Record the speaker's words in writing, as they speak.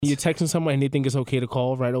You're texting someone and they think it's okay to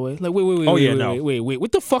call right away. Like, wait. Wait.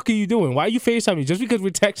 What the fuck are you doing? Why are you FaceTiming? Just because we're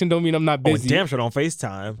texting don't mean I'm not busy. Damn sure don't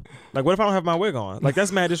FaceTime. Like, what if I don't have my wig on? Like,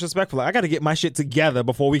 that's mad disrespectful. Like, I got to get my shit together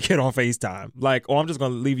before we get on FaceTime. Like, or I'm just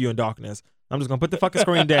going to leave you in darkness. I'm just going to put the fucking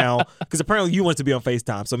screen down because apparently you want to be on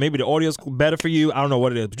FaceTime. So maybe the audio's better for you. I don't know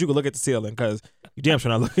what it is, but you can look at the ceiling because you damn sure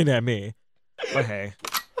not looking at me. But hey,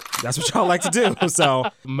 that's what y'all like to do. So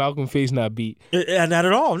Malcolm face not beat. Not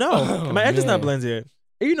at all. No, my edge is not blended.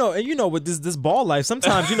 You know, with this ball life,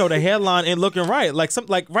 sometimes the hairline ain't looking right. Like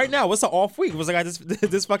right now, what's an off week? It was like I just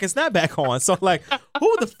this fucking snapback on. So like,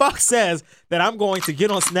 who the fuck says that I'm going to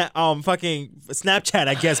get on fucking Snapchat?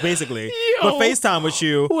 I guess basically, but FaceTime with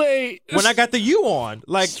you. Wait, when I got the U on,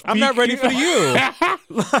 like I'm not ready for the U.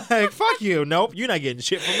 Like fuck you. Nope, you're not getting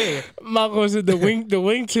shit from me. Malcolm said the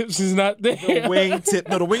wingtips is not there. The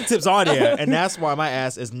wingtips are there, and that's why my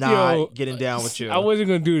ass is not getting down with you. I wasn't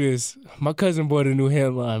gonna do this. My cousin bought a new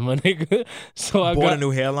hairline, my nigga. So I bought a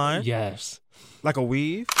new hairline? Yes. Like a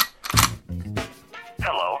weave?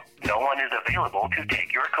 Hello, no one is available to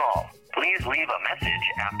take your call. Please leave a message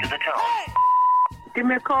after the tone. Give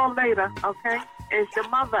me a call later, okay? It's your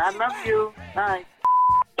mother. I love you. Bye.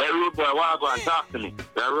 Hey, rude boy, why go and talk to me?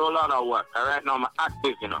 You roll out or what? Right now I'm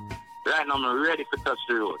active, Right now I'm ready to touch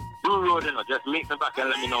the road. Do road, just meet me back and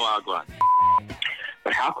let me know how I go on.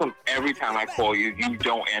 But how come every time I call you, you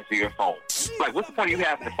don't answer your phone? Like, what's the point of you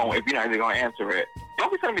having the phone if you're not even going to answer it?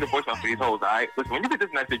 Don't be sending me the voicemail for these hoes, all right? Listen, when you get this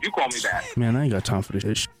message, you call me back. Man, I ain't got time for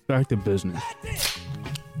this shit. Back to business.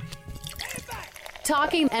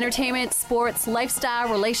 Talking entertainment, sports, lifestyle,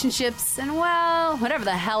 relationships, and well, whatever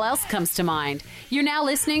the hell else comes to mind. You're now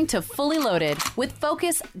listening to Fully Loaded with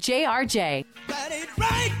Focus JRJ. Got it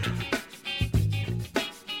right.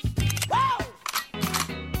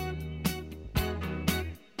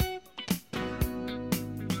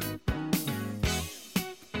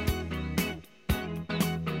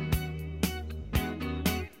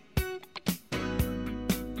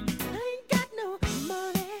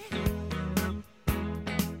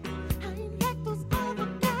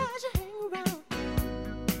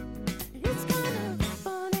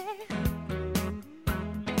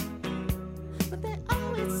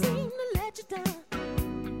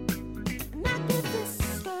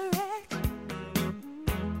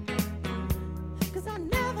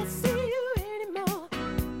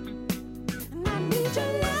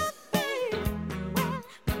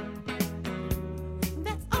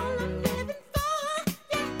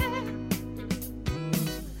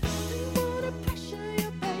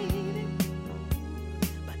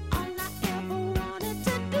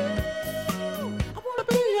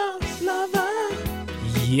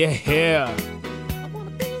 Yeah.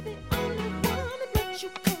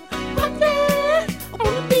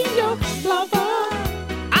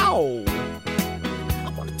 Ow.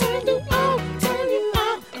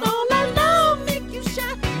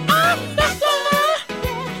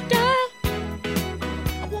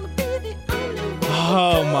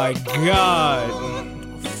 Oh my God.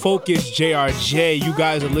 Focus JRJ. You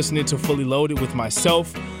guys are listening to Fully Loaded with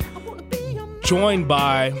myself, joined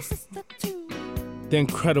by the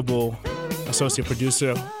incredible associate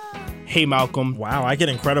producer, Hey Malcolm. Wow, I get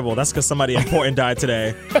incredible. That's because somebody important died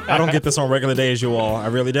today. I don't get this on regular days, you all. I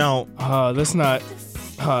really don't. Let's not.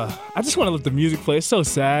 I just want to let the music play. It's so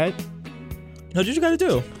sad. What you gotta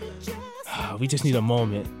do? We just need a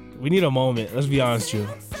moment. We need a moment. Let's be honest with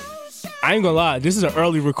you. I ain't gonna lie. This is an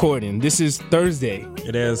early recording. This is Thursday.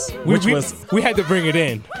 It is. We had to bring it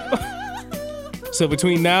in. So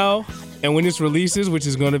between now and when this releases, which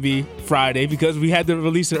is going to be Friday, because we had to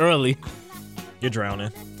release it early. You're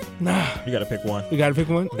drowning. Nah. You got to pick one. You got to pick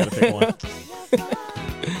one? You got to pick one.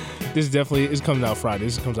 This definitely is coming out Friday.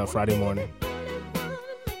 This comes out Friday morning.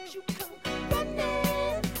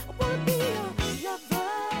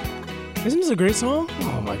 Isn't this a great song?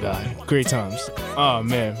 Oh, my God. Great times. Oh,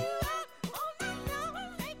 man.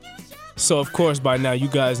 So, of course, by now, you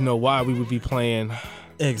guys know why we would be playing.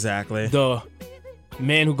 Exactly. The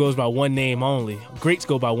man who goes by one name only. Greats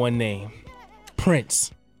go by one name.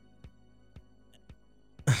 Prince.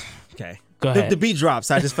 Okay. Go ahead. The beat drops.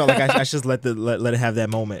 I just felt like I should let it have that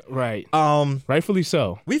moment. Right. Rightfully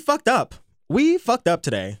so. We fucked up. We fucked up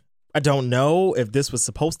today. I don't know if this was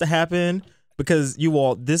supposed to happen because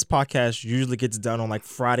this podcast usually gets done on like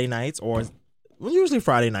Friday nights or usually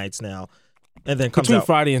Friday nights now. And then comes between out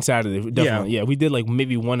Friday and Saturday, definitely. Yeah, we did like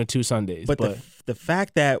maybe 1 or 2 Sundays. But the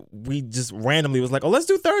fact that we just randomly was like, oh, let's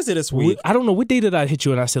do Thursday this week. I don't know what day did I hit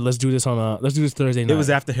you and I said let's do this Thursday night. It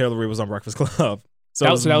was after Hillary was on Breakfast Club. So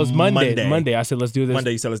that was Monday. Monday, I said let's do this.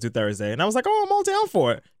 Monday, you said let's do Thursday, and I was like, oh, I'm all down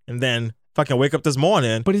for it. And then fucking wake up this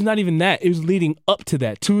morning. But it's not even that. It was leading up to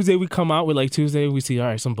that. Tuesday we come out with like Tuesday we see all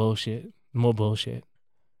right some bullshit, more bullshit.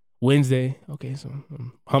 Wednesday, okay, so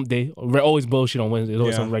hump day. We're always bullshit on Wednesday. There's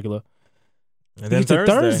always something regular. And then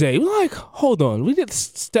Thursday, we're like, hold on, we need to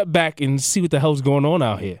step back and see what the hell's going on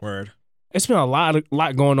out here. Word. It's been a lot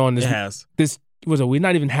going on. It has. We're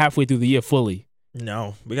not even halfway through the year fully.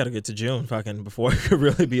 No, we got to get to June fucking before it could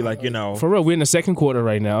really be like, For real, we're in the second quarter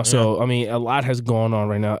right now. So, I mean, a lot has gone on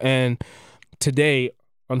right now. And today,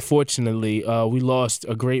 unfortunately, we lost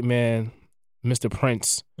a great man, Mr.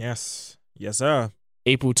 Prince. Yes. Yes, sir.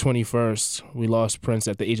 April 21st, we lost Prince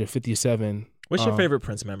at the age of 57. What's your favorite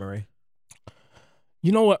Prince memory?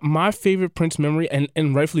 You know what? My favorite Prince memory,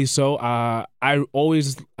 and rightfully so, I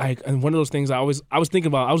always, and one of those things I was thinking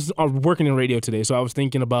about, I was working in radio today, so I was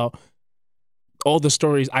thinking about all the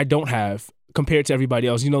stories I don't have compared to everybody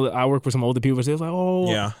else. You know, I work with some older people, so it's like,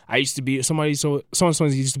 oh, I used to be somebody, so-and-so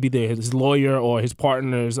used to be his lawyer or his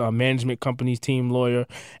partner's management company's team lawyer,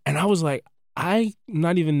 and I was like, I'm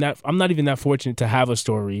not even that fortunate to have a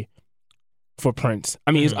story for Prince.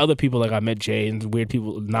 I mean, there's other people like I met Jay and weird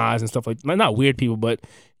people, Nas and stuff like not weird people, but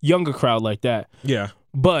younger crowd like that. Yeah,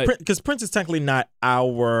 but because Prince is technically not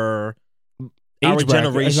our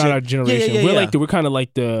generation. It's not our generation. Yeah. We're kind of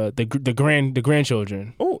like the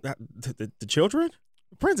grandchildren. Oh, the children.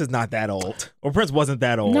 Prince is not that old, or Prince wasn't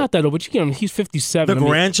that old. Not that old, but you get him. He's 57. The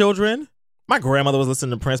grandchildren. My grandmother was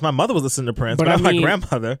listening to Prince. My mother was listening to Prince, but not my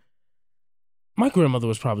grandmother. My grandmother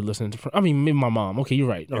was probably listening to Prince. I mean, maybe my mom. Okay, you're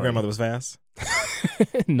right. Your grandmother was fast?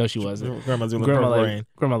 No, she wasn't. Grandma's doing Purple Rain.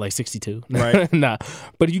 Grandma like 62. Right. Nah.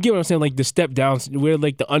 But you get what I'm saying? Like the step downs, we're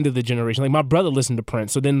like the under the generation. Like my brother listened to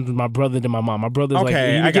Prince. So then my brother, then my mom. My brother's like,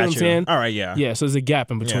 I got what I'm saying? All right, yeah. Yeah, so there's a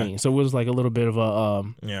gap in between. Yeah. So it was like a little bit of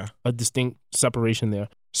a distinct separation there.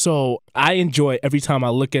 So I enjoy every time I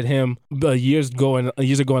look at him. Years ago in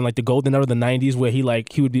like the golden era of the 90s, where he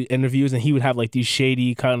would do interviews and he would have like these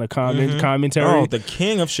shady kind of commentary. Oh, the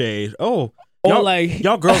king of shade. Oh. Or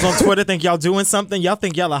y'all girls on Twitter think y'all doing something. Y'all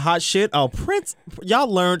think y'all a hot shit. Oh, Prince, y'all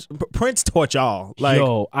learned. Prince taught y'all. Like,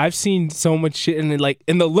 yo, I've seen so much shit, and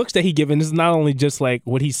the looks that he given is not only just like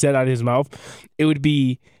what he said out of his mouth. It would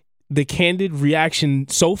be the candid reaction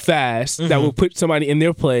so fast that would put somebody in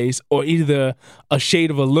their place, or either a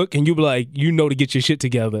shade of a look, and you be like, to get your shit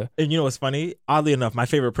together. And you know what's funny? Oddly enough, my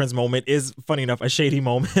favorite Prince moment is, funny enough, a shady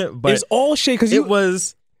moment. But it's all shade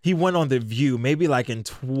because he went on The View maybe like in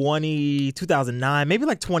 2009, maybe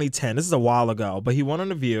like 2010. This is a while ago, but he went on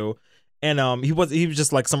The View, and he was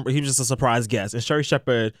just a surprise guest. And Sherry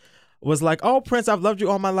Shepherd was like, "Oh, Prince, I've loved you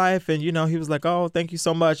all my life," and he was like, "Oh, thank you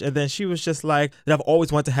so much." And then she was just like, "I've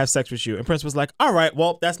always wanted to have sex with you." And Prince was like, "All right,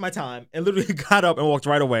 well, that's my time," and literally got up and walked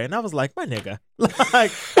right away. And I was like, "My nigga,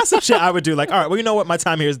 like that's some shit I would do." Like, all right, well, you know what, my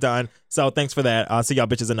time here is done. So thanks for that. I'll see y'all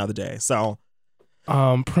bitches another day. So,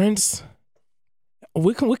 Prince.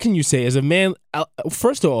 What can you say as a man?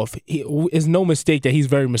 First off, it's no mistake that he's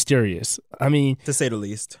very mysterious. I mean, to say the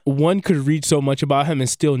least, one could read so much about him and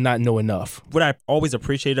still not know enough. What I always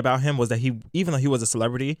appreciated about him was that even though he was a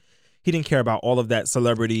celebrity, he didn't care about all of that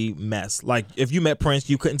celebrity mess. Like, if you met Prince,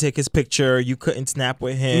 you couldn't take his picture, you couldn't snap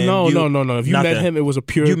with him. No. If you met him, it was a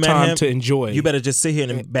pure time to enjoy. You better just sit here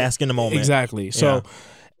and bask in the moment. Exactly. So,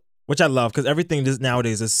 which I love, because everything just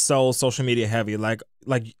nowadays is so social media heavy. Like.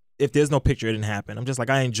 If there's no picture, it didn't happen. I'm just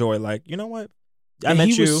like, I enjoy, like, you know what?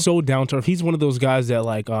 He was so down to earth. He's one of those guys that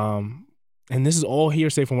and this is all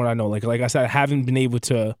hearsay from what I know. Like I said, I haven't been able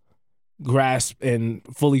to grasp and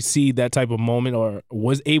fully see that type of moment, or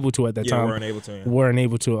was able to at that time. Weren't able to. Yeah. Weren't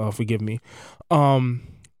able to. Forgive me. To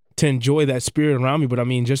enjoy that spirit around me, but I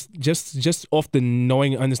mean, just off the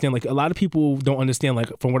knowing and understand. Like, a lot of people don't understand.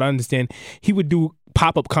 Like, from what I understand, he would do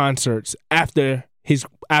pop-up concerts after his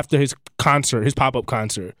concert, his pop-up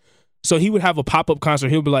concert. So he would have a pop-up concert.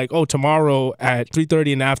 He'll be like, oh, tomorrow at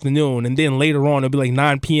 3:30 in the afternoon. And then later on, it'll be like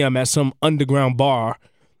 9 p.m. at some underground bar,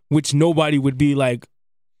 which nobody would be like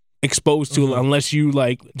exposed to unless you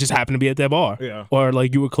like just happen to be at that bar. Yeah. Or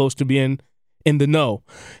like you were close to being in the know.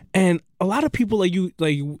 And a lot of people like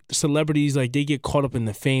celebrities, like they get caught up in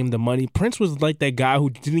the fame, the money. Prince was like that guy who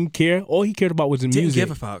didn't care. All he cared about was the music. Didn't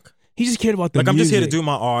give a fuck. He just cared about the music. Like, I'm just here to do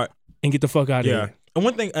my art. And get the fuck out of here.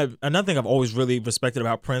 And another thing I've always really respected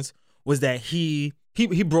about Prince was that he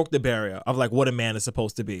broke the barrier of like what a man is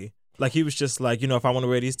supposed to be. Like, he was just like, if I want to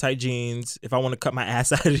wear these tight jeans, if I want to cut my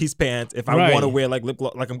ass out of these pants, if I want to wear like lip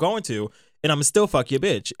gloss, like I'm going to, and I'm gonna still fuck your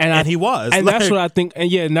bitch. And he was. And that's what I think.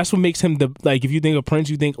 And and that's what makes him if you think of Prince,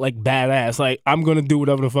 you think like badass. Like, I'm gonna do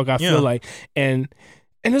whatever the fuck I feel like. And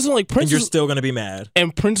it's like Prince. And you're still gonna be mad.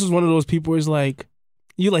 And Prince was one of those people who's like,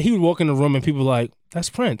 he would walk in the room and people were like, that's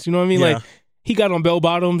Prince. You know what I mean? Yeah. Like, He got on bell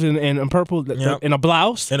bottoms and purple Yep. and a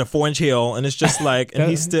blouse And a 4-inch heel, and it's just like, and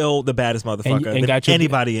he's still the baddest motherfucker and than got your-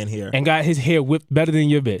 anybody in here. and got his hair whipped better than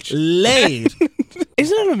your bitch. Laid.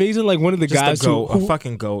 Isn't that amazing? Like one of the Just guys a goat, who a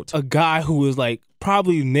fucking goat. a guy who was like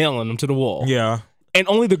probably nailing him to the wall. Yeah. And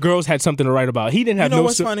only the girls had something to write about. He didn't You have know no.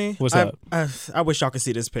 what's funny? What's I, up? I wish y'all could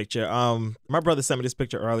see this picture. My brother sent me this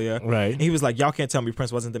picture earlier. Right. And he was like, y'all can't tell me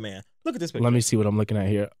Prince wasn't the man. Look at this picture. Let me see what I'm looking at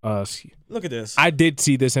here. Look at this. I did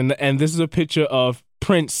see this, and this is a picture of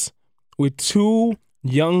Prince with two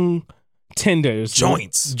young tenders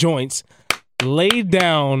joints laid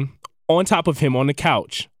down on top of him on the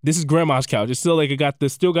couch. This is grandma's couch. It's still like it got the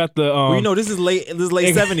well, you know, this is late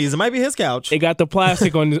 70s. It might be his couch. It got the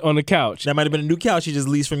plastic on the couch. That might have been a new couch he just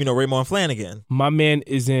leased from, Raymond Flanagan. My man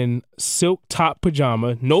is in silk top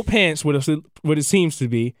pajama, no pants, what it seems to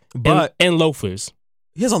be, But and loafers.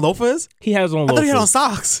 He has on loafers? He has on I loafers. thought he had on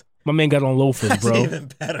socks. My man got on loafers, That's bro. even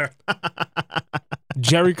better.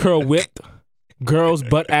 Jerry curl whipped, girls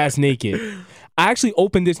butt ass naked. I actually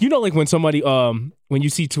opened this. You know, like when somebody when you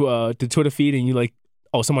see the Twitter feed and you like,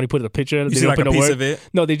 oh, somebody put a picture. You see like a piece of it?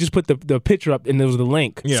 No, they just put the picture up and there was the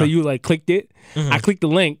link. Yeah. So you like clicked it. Mhm. I clicked the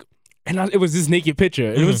link and it was this naked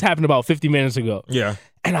picture. It was happened about 50 minutes ago. Yeah.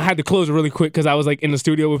 And I had to close it really quick because I was like in the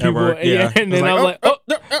studio with At people. work, yeah. And then I was like,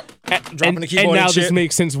 dropping the keyboard and now and this shit.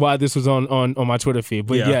 makes sense why this was on my Twitter feed.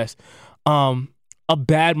 But Yeah. yes, a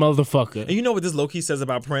bad motherfucker. And you know what this low-key says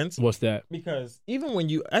about Prince? What's that? Because even when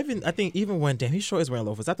I think even when damn, he sure is wearing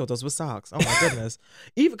loafers. I thought those were socks. Oh my goodness.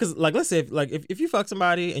 Even because like let's say if you fuck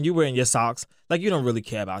somebody and you wearing your socks, like you don't really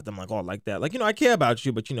care about them like all like that. Like I care about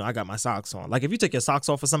you, but I got my socks on. Like if you take your socks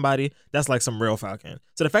off for somebody, that's like some real fucking.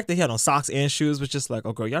 So the fact that he had on socks and shoes was just like,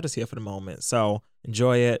 oh girl, y'all just here for the moment. So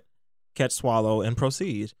enjoy it, catch, swallow, and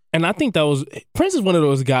proceed. And I think Prince is one of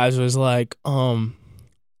those guys who's like,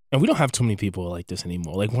 and we don't have too many people like this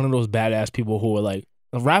anymore. Like one of those badass people who are like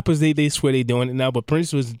rappers. They swear they doing it now, but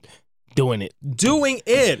Prince was doing it.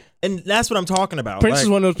 And that's what I'm talking about. Prince is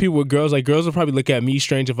one of those people with girls. Like girls will probably look at me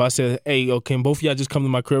strange if I said, "Hey, yo, can both of y'all just come to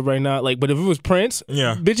my crib right now?" Like, but if it was Prince,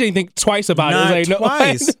 Yeah. bitch ain't think twice about Not it. It's like,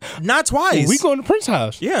 twice. Not twice. We going to Prince's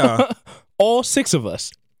house. Yeah. All 6 of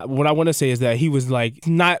us. What I want to say is that he was like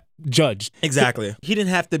not judged. Exactly. He didn't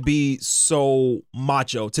have to be so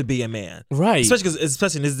macho to be a man. Right.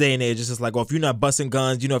 Especially in this day and age, it's just like, oh, if you're not busting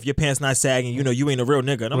guns, if your pants not sagging, you ain't a real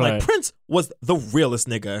nigga. And I'm Right. like, Prince was the realest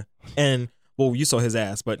nigga. And, well, you saw his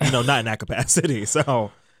ass, but, not in that capacity. So.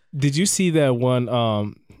 Did you see that one?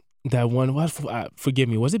 Forgive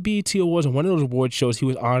me. Was it BET Awards or one of those award shows? He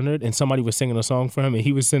was honored, and somebody was singing a song for him, and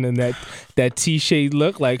he was sending that T-shade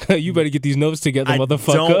look, like you better get these notes together,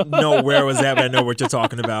 motherfucker. I don't know where it was at, but I know what you're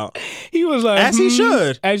talking about. He was like, As he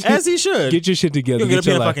should. As he should. Get your shit together. You gonna get up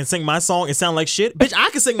here and your life. fucking sing my song and sound like shit, bitch.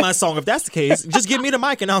 I can sing my song if that's the case. Just give me the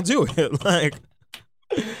mic and I'll do it. Like,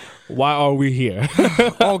 why are we here?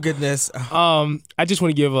 oh goodness. I just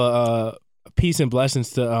want to give a peace and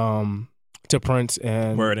blessings to Prince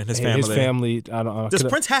and Word, and his family. I don't. Does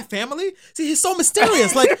Prince have family? See, he's so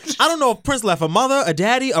mysterious. Like, I don't know if Prince left a mother, a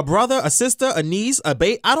daddy, a brother, a sister, a niece, a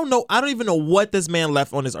bait. I don't know. I don't even know what this man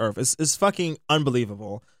left on this earth. It's fucking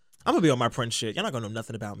unbelievable. I'm gonna be on my Prince shit. You're not gonna know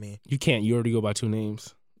nothing about me. You can't. You already go by 2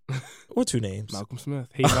 names. What 2 names? Malcolm Smith.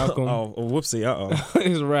 Hey, Malcolm. oh, whoopsie. Uh-oh.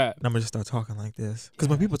 It's a rap. I'm gonna just start talking like this. Because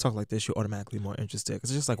when people talk like this, you're automatically more interested. Because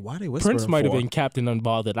it's just like, why they whispering Prince might have for? been Captain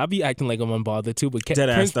Unbothered. I'd be acting like I'm unbothered too, but Dead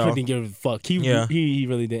ass, Prince though. couldn't give a fuck. He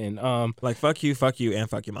really didn't. Like, fuck you, and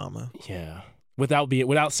fuck your mama. Yeah.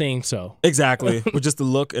 Without saying so. Exactly. With just the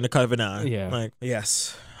look and the cut of an eye. Yeah. Like,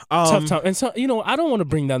 yes. Tough time. And so, I don't want to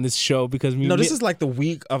bring down this show because this is like the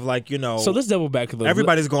week of like, So let's double back a little.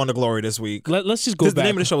 Everybody's going to glory this week. Let's just go back. The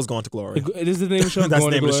name of the show is Going to Glory. It is the name of the show. That's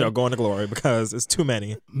the name of the show, Going to Glory, because it's too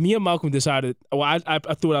many. Me and Malcolm decided. Well, I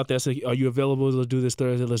threw it out there. Said, "Are you available? Let's do this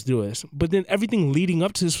Thursday. Let's do this." But then everything leading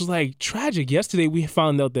up to this was like tragic. Yesterday we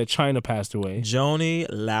found out that China passed away. Joni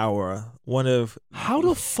Lauer, one of how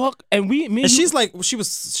the fuck? And she's like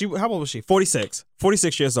how old was she?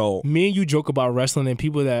 46 years old. Me and you joke about wrestling and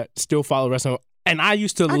people that still follow wrestling. And I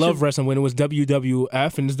used to love wrestling when it was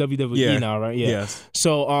WWF and it's WWE now, right? Yeah. Yes.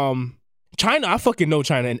 So, China, I fucking know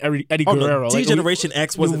China and Eddie Guerrero. D-Generation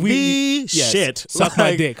X was the shit. Suck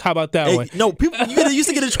my dick. How about that one? No, people used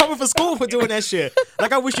to get in trouble for school for doing that shit.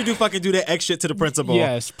 Like, I wish you fucking do that X shit to the principal.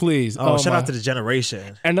 Yes, please. Oh, shout out to the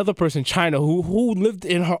generation. Another person, China, who lived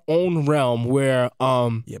in her own realm where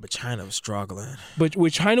yeah, but China was struggling. But where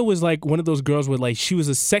China was like one of those girls where like she was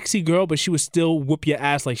a sexy girl, but she would still whoop your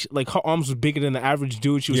ass. Like her arms were bigger than the average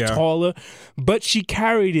dude. She was taller, but she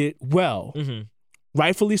carried it well. Mm-hmm.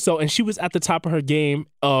 Rightfully so, and she was at the top of her game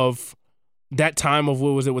of that time of what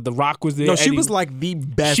was it? With The Rock was there. No, she Eddie- was like the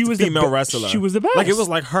best She was the female be- wrestler. she was the best. Like it was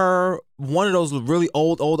like her, one of those really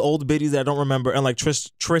old biddies that I don't remember, and like Trish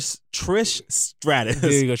Stratus.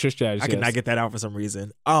 There you go, Trish Stratus. I could not get that out for some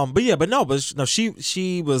reason.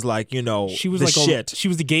 She was like, you know, She was the like shit. she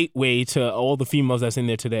was the gateway to all the females that's in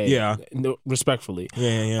there today. Yeah. No, respectfully.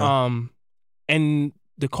 Yeah. And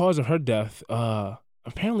the cause of her death,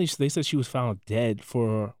 apparently they said she was found dead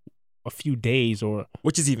for a few days,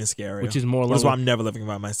 Which is even scarier. which is more. That's why along- I'm never living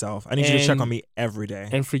by myself. I need you to check And- on me every day.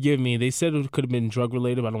 And forgive me, they said it could have been drug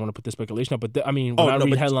related. But I don't want to put the speculation up, but I mean, when I read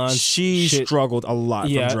but headlines, she shit- struggled a lot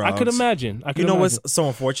yeah, from drugs. I could imagine. You know what's so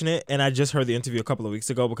unfortunate? And I just heard the interview a couple of weeks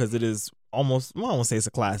ago because it is almost, well, I won't say it's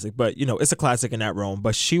a classic, but you know, it's a classic in that realm.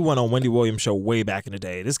 But she went on Wendy Williams' show way back in the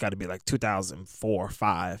day. This got to be like 2004 or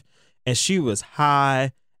 5. And she was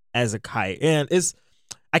high as a kite. And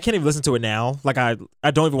I can't even listen to it now. Like I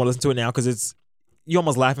don't even want to listen to it now because you're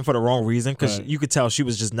almost laughing for the wrong reason because Right. you could tell she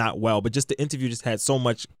was just not well. But just the interview just had so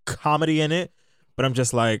much comedy in it. But I'm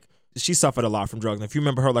just like, she suffered a lot from drugs. And if you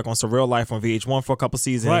remember her like on Surreal Life on VH1 for a couple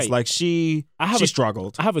seasons, Right. like she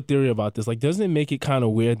struggled. I have a theory about this. Like, doesn't it make it kind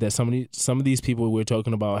of weird that some of these people we're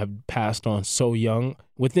talking about have passed on so young?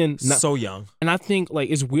 So young. And I think like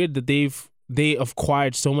it's weird that they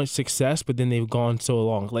acquired so much success, but then they've gone so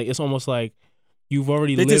long. Like it's almost like you've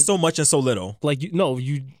already They lived did so much and so little. like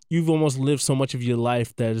you've almost lived so much of your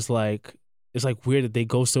life that it's like weird that they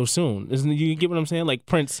go so soon. Isn't you get what I'm saying? Like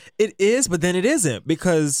Prince. It is, but then it isn't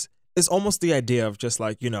because it's almost the idea of just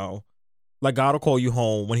like, you know, like God will call you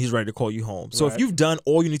home when he's ready to call you home. So if Right. you've done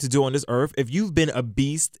all you need to do on this earth, if you've been a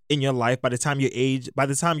beast in your life by the time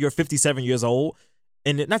you're 57 years old,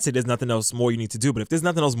 and not to say there's nothing else more you need to do, but if there's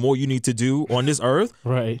nothing else more you need to do on this earth,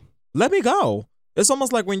 Right. let me go. It's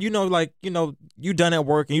almost like when you done at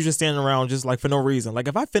work and you just standing around just like for no reason. Like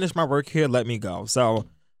if I finish my work here, let me go. So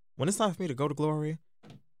when it's time for me to go to glory,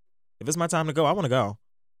 if it's my time to go, I want to go.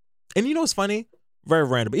 And you know what's funny? Very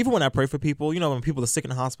random. But even when I pray for people, you know, when people are sick in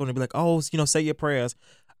the hospital and they be like, oh, you know, say your prayers.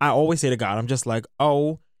 I always say to God, I'm just like,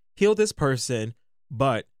 oh, heal this person.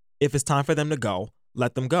 But if it's time for them to go,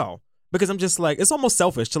 let them go. Because I'm just like, it's almost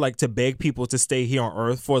selfish to beg people to stay here on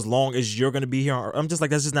earth for as long as you're going to be here on earth. I'm just like,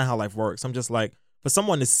 that's just not how life works. I'm just like, for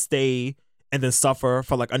someone to stay and then suffer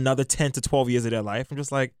for like another 10 to 12 years of their life, I'm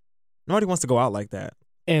just like, nobody wants to go out like that.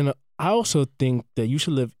 And I also think that you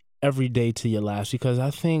should live every day to your last because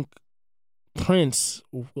I think Prince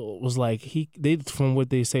was like from what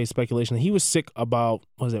they say speculation he was sick about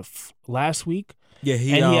last week Yeah, he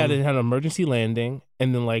had an emergency landing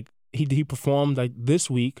and then like he performed like this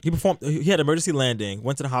week he had emergency landing,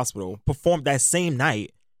 went to the hospital, performed that same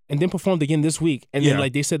night, and then performed again this week and Yeah. then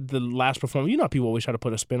like they said the last performance, you know how people always try to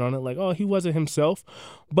put a spin on it like, oh, he wasn't himself,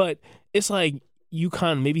 but it's like you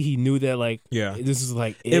kind of maybe he knew that like Yeah. this is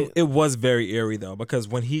like It was very eerie though, because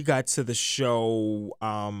when he got to the show,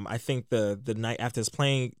 I think the night after his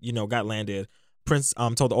plane, you know, got landed, Prince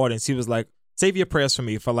told the audience, he was like, save your prayers for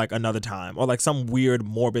me for like another time, or like some weird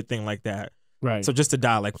morbid thing like that. right. So just to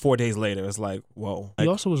die like 4 days later, it's like, whoa. He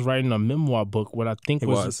also was writing a memoir book, what I think He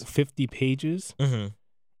was was. 50 pages. Mm-hmm.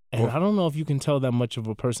 And Well- I don't know if you can tell that much of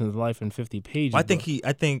a person's life in 50 pages. I think but-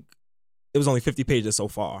 I think it was only 50 pages so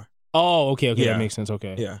far. Oh, okay, Yeah. that makes sense.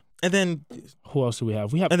 Okay. Yeah. And then Who else do we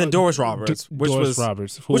have? We have And then Doris Roberts, Doris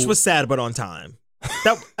Roberts, who- which was sad but on time.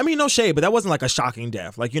 That, I mean, no shade, but that wasn't like a shocking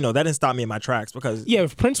death. Like, you know, that didn't stop me in my tracks because yeah.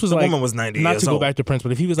 If Prince was the like, woman was 90 not years to go old. back to Prince,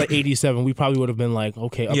 but if he was like 87, we probably would have been like,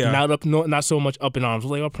 okay, Yeah. not so much up in arms.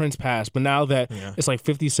 Like, oh, Prince passed, but now that Yeah. it's like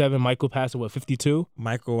 57, Michael passed at what 52?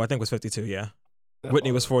 Michael, I think, was 52, yeah.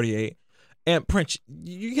 Whitney was 48. And Prince,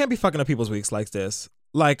 you can't be fucking up people's weeks like this.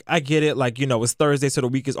 Like, I get it. Like, you know, it's Thursday, so the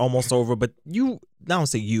week is almost over. But I don't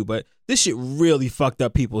say you, but this shit really fucked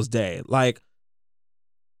up people's day. Like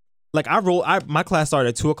my class started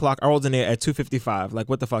at 2 o'clock. I rolled in there at 2:55. Like,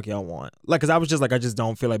 what the fuck y'all want? Like, because I was just like, I just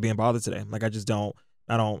don't feel like being bothered today. Like, I don't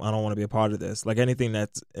want to be a part of this. Like, anything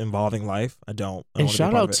that's involving life, I don't And wanna be a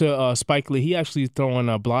shout part out of it. to Spike Lee. He actually throwing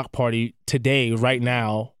a block party today, right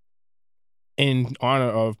now, in honor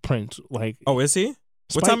of Prince. Like, Oh, is he? What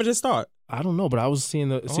Spike- time did it start? I don't know, but I was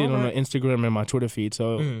seeing it on Alright. the Instagram and my Twitter feed.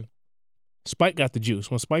 So Mhm. Spike got the juice.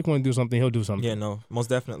 When Spike want to do something, he'll do something. Yeah, no, most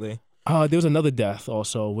definitely. There was another death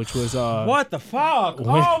also, which was What the fuck?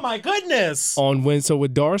 when- Oh my goodness!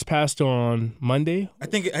 with Doris passed on Monday. I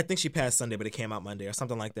think she passed Sunday, but it came out Monday or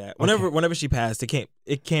something like that. Whenever she passed,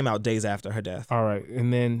 it came out days after her death. All right,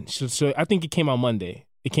 and then so I think it came out Monday.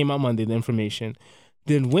 It came out Monday. The information.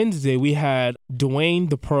 Then Wednesday we had Dwayne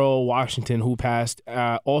the Pearl Washington, who passed.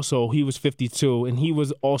 Also, he was 52, and he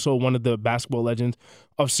was also one of the basketball legends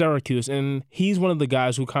of Syracuse, and he's one of the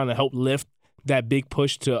guys who kind of helped lift that big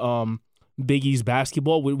push to Big East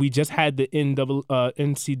basketball. We just had the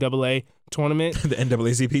NCAA tournament. The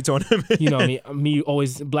NAACP tournament. You know, me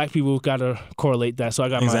always, black people gotta correlate that. So I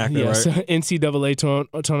got Exactly, my right.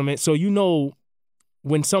 NCAA tournament. So you know,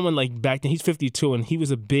 when someone like back then, he's 52 and he was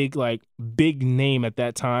a big name at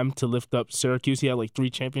that time to lift up Syracuse. He had like 3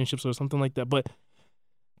 championships or something like that. But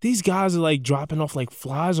these guys are like dropping off like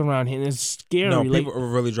flies around here, and it's scary. No, like, people are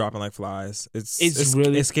really dropping like flies. It's scary.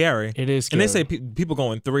 It is scary. And they say people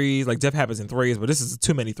go in threes, like death happens in threes, but this is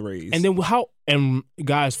too many threes. And then and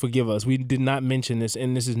guys, forgive us, we did not mention this,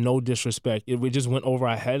 and this is no disrespect. We just went over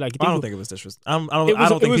our head. Like, I don't think it was disrespect. I don't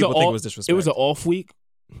think people think it was disrespect. It was an off week.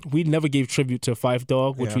 We never gave tribute to Phife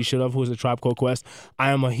Dawg, which we should have, who was a Tribe Called Quest. I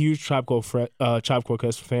am a huge Tribe Called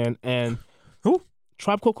Quest fan. And who?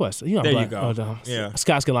 Tribe Called Quest. You know, there black. you go. Yeah.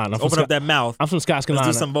 Scotts Carolina. Open up that mouth. I'm from Scotts Carolina.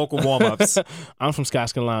 Let's do some vocal warm-ups. I'm from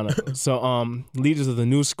Scotts Carolina. So, leaders of the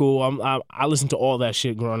new school. I listened to all that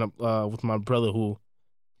shit growing up with my brother, who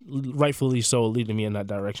rightfully so leading me in that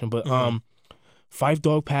direction. But Phife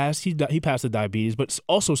Dawg passed. He passed of diabetes, but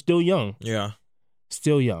also still young. Yeah.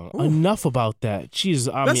 Still young. Ooh. Enough about that. Jeez,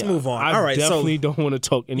 Let's move on. I All right, definitely don't want to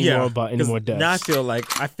talk anymore about any more deaths. Now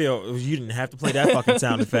I feel you didn't have to play that fucking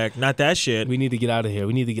sound effect. Not that shit. We need to get out of here.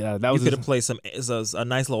 That You could have played a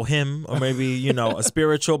nice little hymn, or maybe a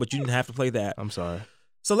spiritual, but you didn't have to play that. I'm sorry.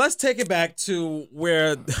 So let's take it back to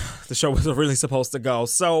where the show was really supposed to go.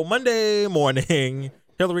 So Monday morning,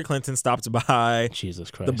 Hillary Clinton stopped by Jesus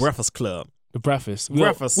Christ. the Breakfast Club. The breakfast.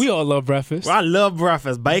 Breakfast. We all love breakfast. Well, I love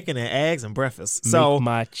breakfast, bacon and eggs and breakfast. So Make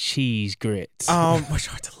my cheese grits. which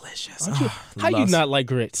are delicious. How you not like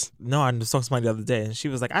grits? No, I just talked to somebody the other day, and she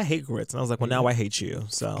was like, "I hate grits," and I was like, "Well, now I hate you."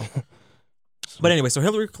 So, but anyway, so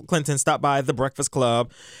Hillary Clinton stopped by the Breakfast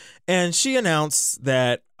Club, and she announced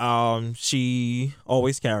that she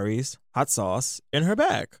always carries hot sauce in her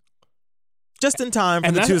bag, just in time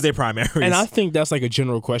for the Tuesday primaries. And I think that's like a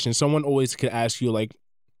general question. Someone always could ask you, like,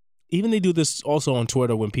 even they do this also on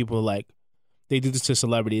Twitter when people like they do this to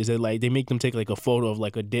celebrities. They make them take like a photo of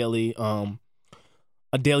like a daily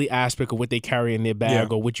aspect of what they carry in their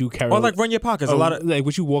bag or what you carry, or like run your pockets. A lot of like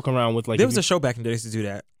what you walk around with. Like there was a show back in the day to do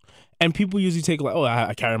that, and people usually take like,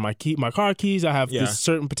 I carry my car keys. I have this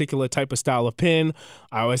certain particular type of style of pen.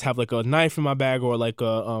 I always have like a knife in my bag or like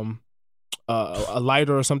a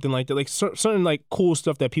lighter or something like that. Like certain like cool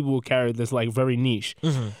stuff that people will carry that's like very niche.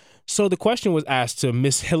 Mm-hmm. So the question was asked to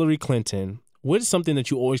Miss Hillary Clinton, what is something that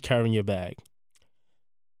you always carry in your bag?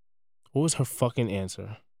 What was her fucking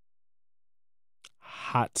answer?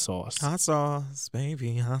 Hot sauce. Hot sauce,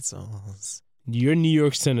 baby, hot sauce. Your New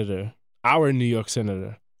York senator, our New York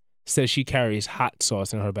senator, says she carries hot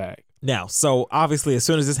sauce in her bag. Now, so obviously, as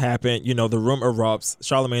soon as this happened, the room erupts.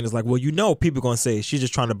 Charlamagne is like, well, people going to say she's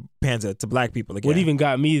just trying to pander to black people again. What even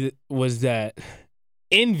got me was that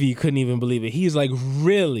Envy couldn't even believe it. He's like,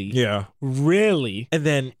 really? Yeah. Really? And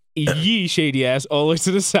then Yee shady ass all the way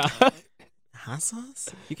to the side. Hot sauce?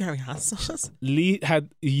 You carry hot sauce? Yee had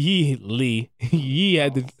the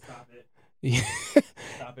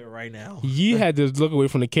Stop it right now. Yee had to look away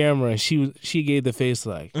from the camera, and she gave the face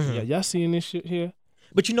like, y'all seeing this shit here?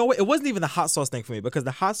 But you know what? It wasn't even the hot sauce thing for me, because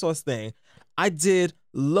the hot sauce thing, I did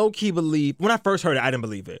low-key believe. When I first heard it, I didn't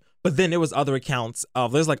believe it. But then there was other accounts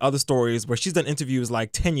there's like other stories where she's done interviews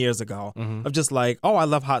like 10 years ago of just like, oh, I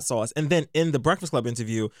love hot sauce. And then in the Breakfast Club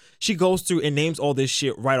interview, she goes through and names all this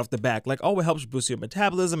shit right off the back. Like, oh, it helps boost your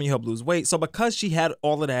metabolism and you help lose weight. So because she had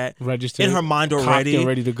all of that registered in her mind already, and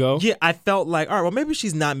ready to go. Yeah, I felt like, all right, well, maybe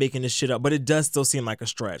she's not making this shit up, but it does still seem like a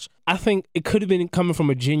stretch. I think it could have been coming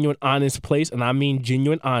from a genuine, honest place. And I mean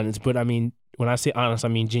genuine, honest. But I mean, when I say honest, I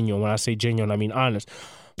mean genuine. When I say genuine, I mean honest.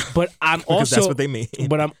 But I'm also that's what they mean.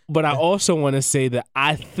 But I also want to say that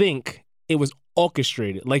I think it was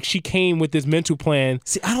orchestrated. Like, she came with this mental plan.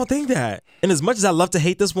 See, I don't think that. And as much as I love to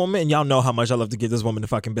hate this woman, and y'all know how much I love to give this woman the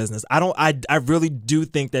fucking business, I really do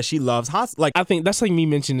think that she loves hot. Like, I think that's like me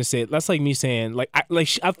mentioning to say. That's like me saying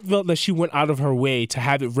I felt that she went out of her way to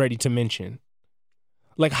have it ready to mention.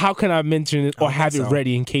 Like, how can I mention it or have it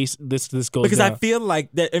ready in case this goes because down? I feel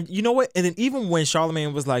like that, you know what? And then even when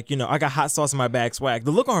Charlamagne was like, I got hot sauce in my bag swag,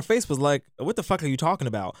 the look on her face was like, what the fuck are you talking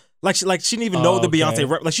about? Like she didn't even know the Beyonce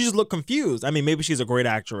rep. Like, she just looked confused. I mean, maybe she's a great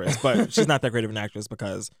actress, but she's not that great of an actress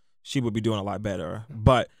because she would be doing a lot better.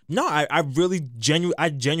 But no, I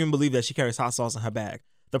genuinely believe that she carries hot sauce in her bag.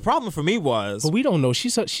 The problem for me was, but we don't know.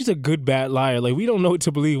 She's a good bad liar. Like, we don't know what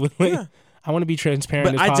to believe. Like, yeah. I want to be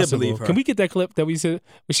transparent as possible. I did believe her. Can we get that clip that we said?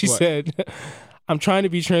 What she said, I'm trying to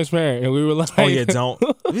be transparent. And we were like, oh, yeah, don't.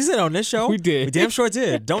 We said on this show? We did. We damn sure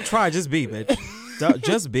did. Don't try, just be, bitch.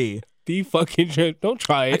 Just be. the fucking drip. Don't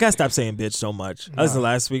try it. I gotta stop saying bitch so much. I listened to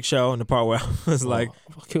last week's show and the part where I was like,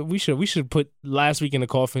 we should put last week in the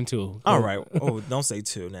coffin too. all right. Oh, don't say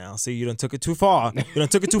two now. See, you done took it too far. You done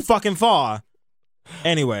took it too fucking far.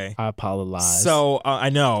 Anyway. I apologize. So, I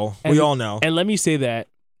know. We all know. And let me say that,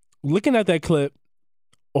 looking at that clip,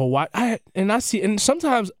 and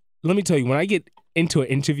sometimes, let me tell you, when I get into an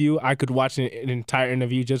interview, I could watch an entire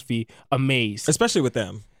interview, just be amazed. Especially with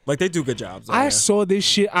them. Like, they do good jobs. I saw this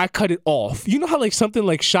shit, I cut it off. You know how like something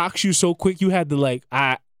like shocks you so quick, you had to like,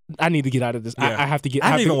 I need to get out of this. Yeah. I have to get. I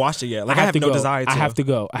haven't even watched it yet. Like, I have no desire to. I have to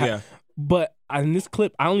go. Yeah. But in this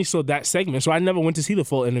clip, I only saw that segment, so I never went to see the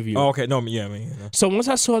full interview. Oh, okay. No, yeah, me. Yeah. So once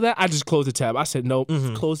I saw that, I just closed the tab. I said, nope,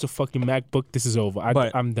 close the fucking MacBook. This is over.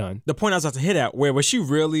 I'm done. The point I was about to hit at, where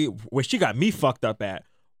she got me fucked up at,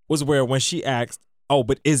 was where when she asked, oh,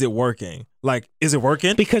 but is it working? Like, is it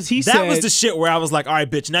working? Because that was the shit where I was like, all right,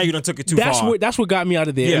 bitch, now you done took it too far. That's what got me out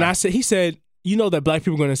of there. Yeah. And he said, you know that black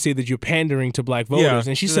people are going to say that you're pandering to black voters. Yeah.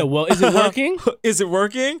 And she said, well, is it working? Is it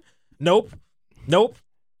working? Nope.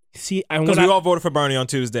 See, because we all voted for Bernie on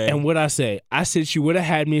Tuesday. And what I said she would have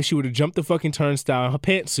had me if she would have jumped the fucking turnstile in her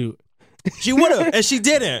pantsuit. She would have, and she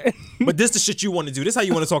didn't. But this is the shit you want to do. This is how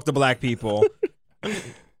you want to talk to black people.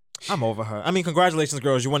 I'm over her. I mean, congratulations,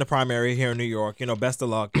 girls. You won the primary here in New York. You know, best of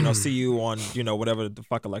luck. You know, see you on, whatever the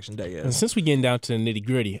fuck election day is. And since we're getting down to the nitty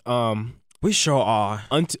gritty, we sure are.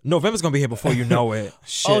 November's gonna be here before you know it.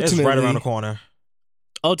 Shit, it's right around the corner.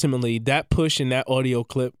 Ultimately, that push in that audio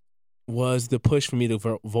clip was the push for me to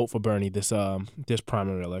vote for Bernie this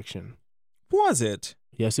primary election. Was it?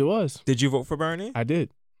 Yes, it was. Did you vote for Bernie? I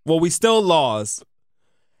did. Well, we still lost.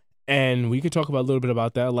 And we could talk about a little bit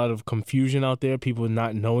about that. A lot of confusion out there. People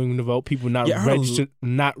not knowing when to vote. People not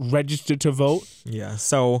registered to vote. Yeah.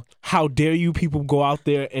 So how dare you people go out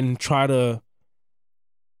there and try to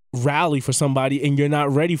rally for somebody and you're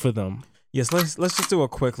not ready for them? Yes. Let's just do a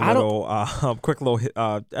quick little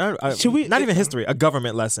should we? Not even history. A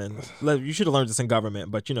government lesson. You should have learned this in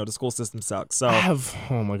government, but the school system sucks. So I have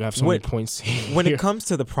so many points here. When it comes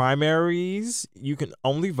to the primaries, you can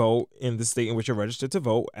only vote in the state in which you're registered to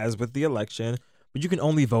vote, as with the election. But you can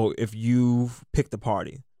only vote if you've picked a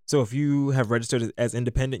party. So if you have registered as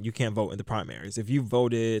independent, you can't vote in the primaries. If you've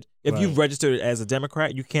registered as a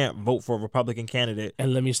Democrat, you can't vote for a Republican candidate.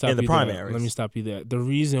 And let me stop in the primaries. Let me stop you there. The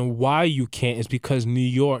reason why you can't is because New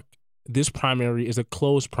York, this primary is a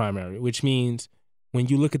closed primary, which means when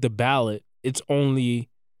you look at the ballot, it's only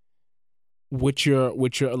which you're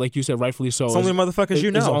like you said, rightfully so. It's only motherfuckers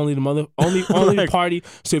you know. It's only the party.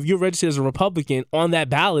 So if you're registered as a Republican, on that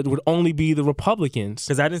ballot would only be the Republicans.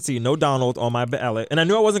 Because I didn't see no Donald on my ballot, and I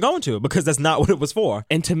knew I wasn't going to because that's not what it was for.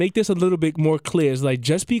 And to make this a little bit more clear, is like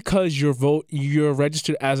just because you're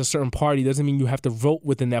registered as a certain party doesn't mean you have to vote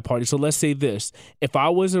within that party. So let's say this: if I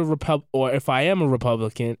was if I am a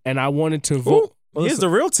Republican and I wanted to vote, here's the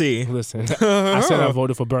real tea. Listen, I said I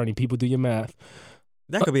voted for Bernie. People, do your math.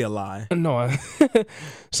 That could be a lie. No.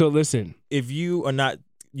 So listen. If you are not,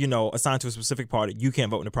 assigned to a specific party, you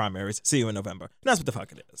can't vote in the primaries. See you in November. And that's what the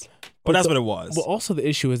fuck it is. But that's what it was. But also the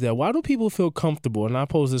issue is that why do people feel comfortable? And I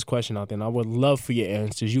pose this question out there, and I would love for your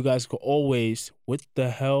answers. You guys could always, what the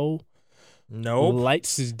hell? Nope.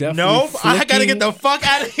 Lights is definitely flicking. I gotta get the fuck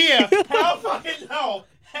out of here. Hell fucking no.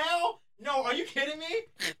 Hell no. Are you kidding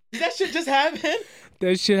me? That shit just happened?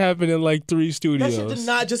 That shit happened in like 3 studios. That shit did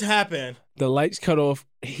not just happen. The lights cut off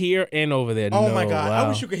here and over there. Oh my God. Wow. I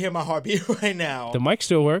wish you could hear my heartbeat right now. The mic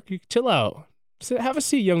still work. You chill out. Have a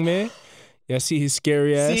seat, young man. Yeah, see his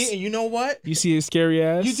scary ass. See, and you know what? You see his scary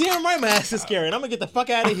ass? You damn right my ass is scary, and I'm gonna get the fuck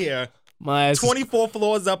out of here. My ass 24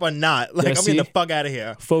 floors up or not. Like, I'm getting the fuck out of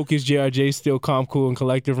here. Focus, JRJ, still calm, cool, and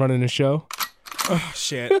collective running the show. Oh,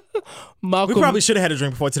 shit. Malcolm, we probably should have had a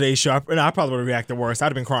drink before today's show, and I probably would have reacted worse. I'd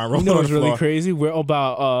have been crying rolling on the floor. You know what's really crazy? We're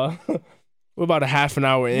about a half an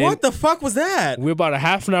hour in. What the fuck was that? We're about a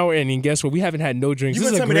half an hour in, and guess what? We haven't had no drinks. You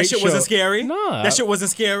gonna tell me that shit wasn't scary? Nah. That shit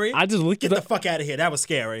wasn't scary? I just looked Get the fuck out of here. That was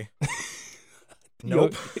scary.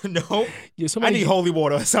 Nope. Nope. I need holy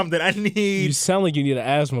water or something. You sound like you need an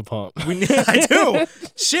asthma pump. I do.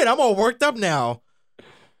 Shit, I'm all worked up now.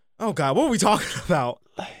 Oh, God. What are we talking about?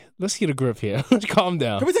 Let's get a grip here. Calm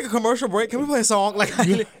down. Can we take a commercial break? Can we play a song?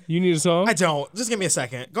 You need a song? I don't. Just give me a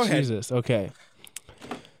second. Go ahead. Jesus. Okay.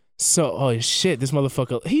 So, oh shit, this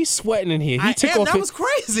motherfucker, he's sweating in here. That was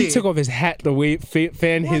crazy. He took off his hat the way it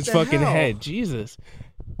fanned his fucking head. Jesus.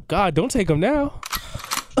 God, don't take him now.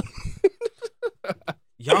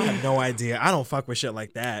 Y'all have no idea. I don't fuck with shit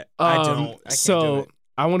like that. I don't. I can't do it.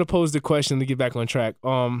 I want to pose the question to get back on track.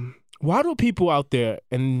 Why do people out there,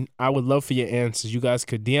 and I would love for your answers, you guys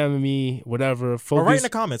could DM me, whatever. Or write in the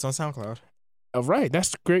comments on SoundCloud. Right,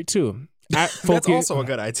 that's great too. That's also a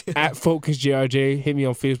good idea. At Focus JRJ, hit me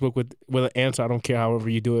on Facebook with an answer. I don't care however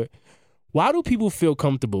you do it. Why do people feel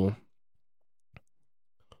comfortable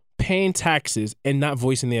paying taxes and not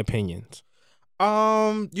voicing their opinions?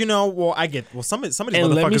 Some of these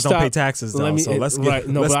motherfuckers don't pay taxes though. Let's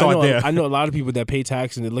start there. I know a lot of people that pay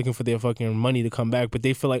taxes and they're looking for their fucking money to come back, but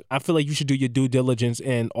I feel like you should do your due diligence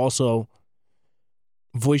and also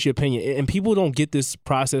voice your opinion. And people don't get this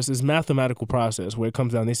process, this mathematical process where it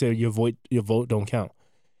comes down. They say your vote don't count.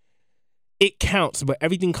 It counts, but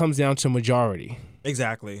everything comes down to majority.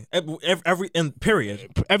 Exactly. Period.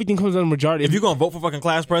 Everything comes down to majority. If you're gonna vote for fucking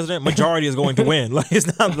class president, majority is going to win. Like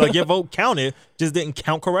it's not like your vote counted, just didn't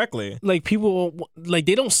count correctly. Like people, like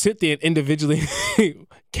they don't sit there and individually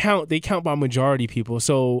count. They count by majority people.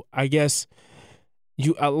 So I guess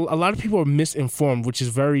a lot of people are misinformed, which is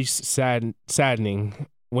very saddening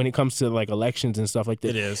when it comes to like elections and stuff like that.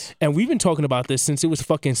 It is. And we've been talking about this since it was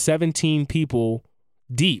fucking 17 people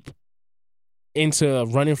deep into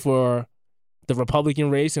running for the Republican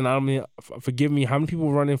race. And I mean, forgive me, how many people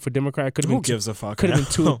were running for Democrat? Who gives a fuck? Could have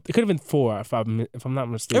been 2. It could have been 4 if I'm not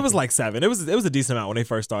mistaken. It was like 7. It was a decent amount when they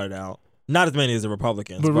first started out. Not as many as the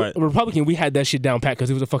Republicans, but Republican, we had that shit down pat because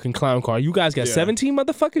it was a fucking clown car. You guys got 17 motherfuckers.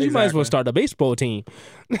 Exactly. You might as well start a baseball team.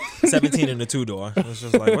 17 in the 2-door. It's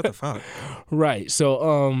just like, what the fuck? Right.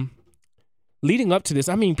 So, leading up to this,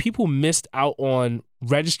 I mean, people missed out on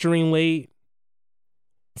registering late.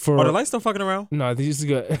 Are the lights still fucking around? No, this is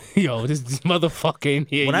good. Yo, this motherfucker in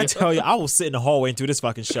here. When I tell you, I will sit in the hallway and do this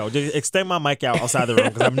fucking show. Just extend my mic out outside the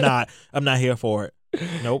room because I'm not here for it.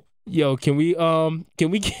 Nope. Yo, can we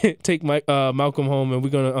take Malcolm home and we're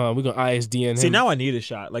gonna ISDN him? See, now I need a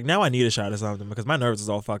shot. Like now I need a shot or something because my nerves is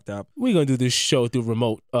all fucked up. We're gonna do this show through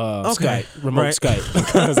remote Skype. Skype.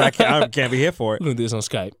 Because I can't be here for it. We're gonna do this on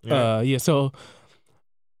Skype.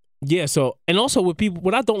 So and also with people,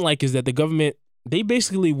 what I don't like is that the government, they're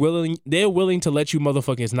willing to let you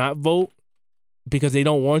motherfuckers not vote because they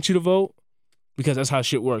don't want you to vote, because that's how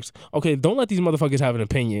shit works. Okay, don't let these motherfuckers have an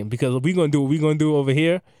opinion because we're gonna do what we're gonna do over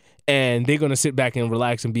here, and they're gonna sit back and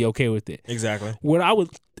relax and be okay with it. Exactly. What I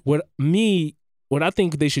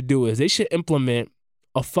think they should do is they should implement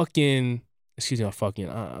it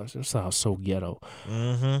sounds so ghetto.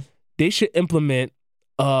 Mm-hmm. They should implement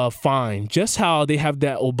a fine, just how they have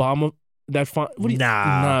that Obama. That fine?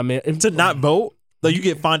 Nah, man. To not vote, like you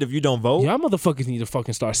get fined if you don't vote. Y'all motherfuckers need to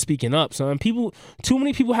fucking start speaking up, son. Too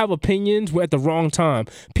many people have opinions. We're at the wrong time.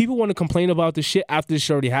 People want to complain about this shit after this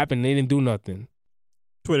shit already happened. They didn't do nothing.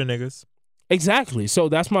 Twitter niggas. Exactly. So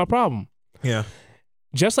that's my problem. Yeah.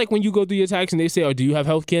 Just like when you go through your tax and they say, "Oh, do you have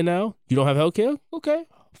healthcare now? You don't have healthcare? Okay,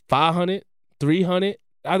 $500, $300.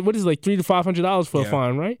 What is it, like $300 to $500 for a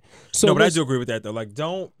fine, right?" So no, but I do agree with that though. Like,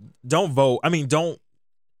 don't vote. I mean, don't.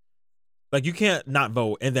 Like, you can't not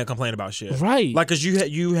vote and then complain about shit. Right. Like, because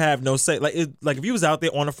you have no say. Like, if you was out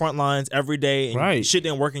there on the front lines every day and shit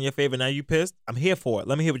didn't work in your favor, now you pissed, I'm here for it.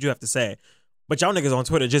 Let me hear what you have to say. But y'all niggas on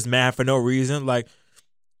Twitter just mad for no reason. Like,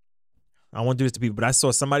 I won't do this to people, but I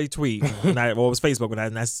saw somebody tweet. It was Facebook,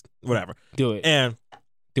 and that's whatever. Do it. And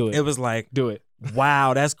do it. It was like, do it.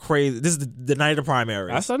 Wow, that's crazy. This is the night of the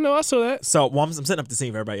primaries. I saw that. So, I'm setting up the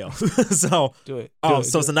scene for everybody else. So, do it.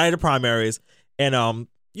 So it's the night of the primaries. And,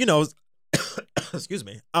 excuse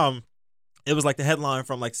me. It was like the headline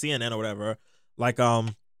from like CNN or whatever. Like,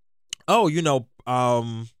 I'm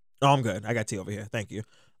good. I got tea over here. Thank you.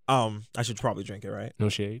 I should probably drink it, right? No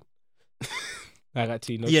shade. I got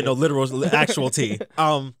tea. Yeah, no, literal, actual tea.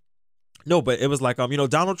 No, but it was like,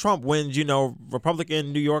 Donald Trump wins,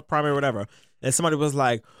 Republican New York primary, whatever. And somebody was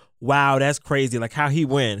like, wow, that's crazy. Like, how he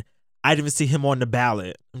win? I didn't even see him on the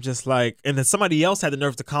ballot. I'm just like, and then somebody else had the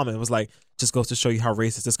nerve to comment. It was like, just goes to show you how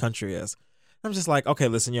racist this country is. I'm just like, okay,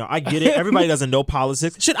 listen, I get it. Everybody doesn't know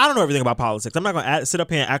politics. Shit, I don't know everything about politics. I'm not going to sit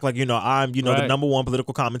up here and act like, I'm, the number one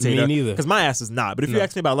political commentator. Me neither. Because my ass is not. But if you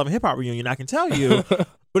ask me about Love and Hip Hop Reunion, I can tell you.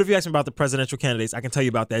 But if you ask me about the presidential candidates, I can tell you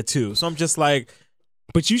about that too. So I'm just like.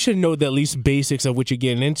 But you should know the at least basics of what you're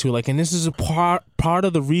getting into. Like, and this is a part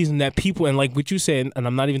of the reason that people, and like what you said, and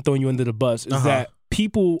I'm not even throwing you under the bus, is that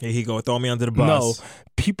people. Here he go, throw me under the bus. No,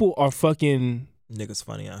 people are fucking. Niggas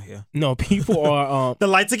funny out here. No, people are. The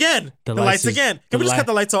lights again. The lights again. Can we just cut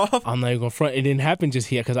the lights off? I'm not even going to front. It didn't happen just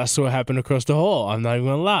here because I saw it happen across the hall. I'm not even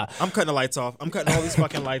going to lie. I'm cutting the lights off. I'm cutting all these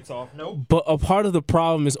fucking lights off. Nope. But a part of the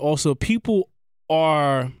problem is also people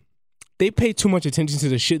they pay too much attention to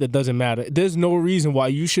the shit that doesn't matter. There's no reason why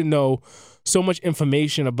you should know so much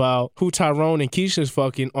information about who Tyrone and Keisha's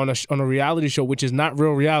fucking on a reality show, which is not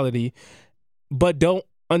real reality, but don't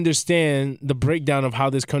understand the breakdown of how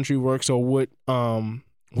this country works or what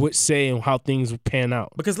would say and how things would pan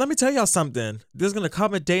out. Because let me tell y'all something. There's going to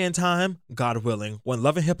come a day and time, God willing, when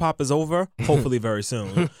Love and Hip Hop is over, hopefully very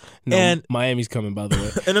soon. No, and Miami's coming, by the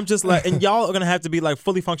way. and I'm just like, and y'all are going to have to be like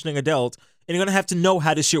fully functioning adults, and you're going to have to know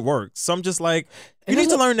how this shit works. So I'm just like, you need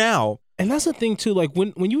to learn now. And that's the thing too. Like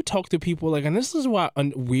when you talk to people, like, and this is why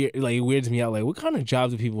it weirds me out. Like, what kind of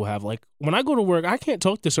jobs do people have? Like, when I go to work, I can't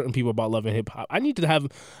talk to certain people about Love and Hip Hop. I need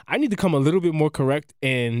to come a little bit more correct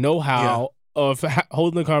and know how of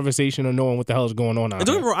holding a conversation or knowing what the hell is going on out And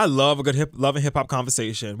don't here. get me wrong, I love a good Love and Hip Hop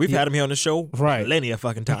conversation. We've had him here on the show plenty of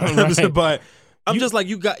fucking times. Right. But I'm just like,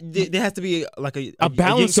 there has to be like a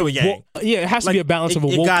balance yin of to a yang. it has to be a balance of a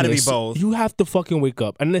wokeness. It gotta be both. You have to fucking wake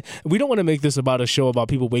up, and we don't want to make this about a show about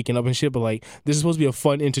people waking up and shit. But like, this is supposed to be a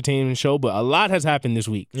fun, entertainment show. But a lot has happened this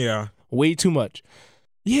week. Yeah, way too much.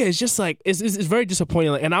 Yeah, it's just like it's very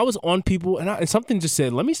disappointing. Like, and I was on people, and something just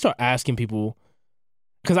said, let me start asking people.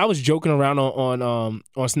 Because I was joking around on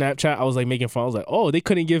Snapchat. I was like making fun. I was like, oh, they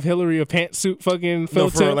couldn't give Hillary a pantsuit fucking filter. No,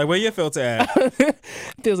 for real. Like, where your filter at?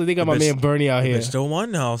 They was like, they got my man Bernie out here. Bitch still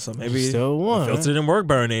won now, so maybe still won. The filter didn't work,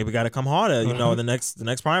 Bernie. We got to come harder, you know, the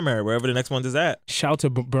next primary, wherever the next one is at. Shout out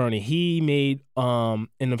to Bernie. He made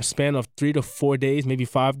in the span of 3 to 4 days, maybe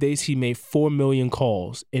 5 days, he made 4 million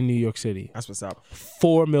calls in New York City. That's what's up.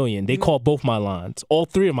 4 million. They called both my lines, all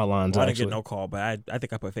 3 of my lines. Well, I actually didn't get no call, but I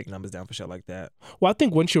think I put fake numbers down for shit like that. Well, I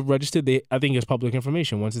think once you're registered, I think it's public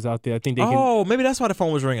information. Once it's out there, I think they can. Oh, maybe that's why the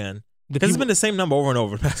phone was ringing. Because it's been the same number over and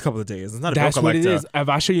over the past couple of days. It's not a That's bill what collector. it is. If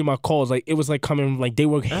I show you my calls, like it was like coming, like they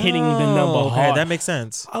were hitting the number okay, hard. that makes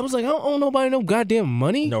sense. I was like, I don't owe nobody no goddamn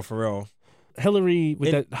money. No, for real. Hillary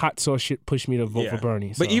with that hot sauce shit pushed me to vote for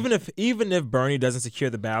Bernie. So. But even if Bernie doesn't secure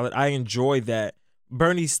the ballot, I enjoy that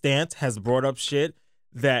Bernie's stance has brought up shit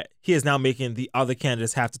that he is now making the other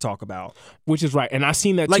candidates have to talk about. Which is right. And I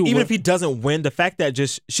seen that like, too. Even if he doesn't win, the fact that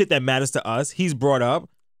just shit that matters to us, he's brought up,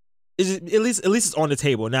 is at least it's on the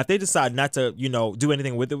table. Now, if they decide not to, do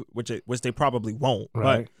anything with it, which they probably won't.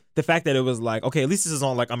 Right. But the fact that it was like, okay, at least this is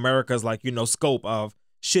on like America's like, scope of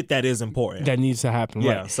shit that is important. That needs to happen.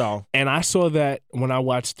 Yeah, right. so. And I saw that when I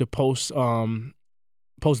watched the post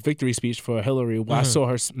victory speech for Hillary, where I saw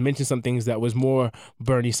her mention some things that was more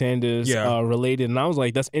Bernie Sanders related. And I was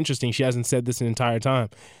like, that's interesting. She hasn't said this the entire time.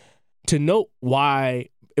 To note why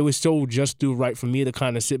it was so just do right for me to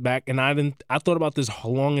kind of sit back, and I thought about this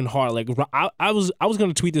long and hard. Like I was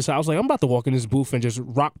gonna tweet this out. I was like, I'm about to walk in this booth and just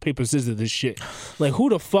rock, paper, scissors this shit. Like, who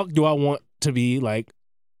the fuck do I want to be like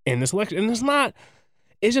in this election? And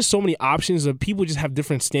it's just so many options of people just have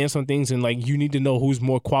different stance on things, and like you need to know who's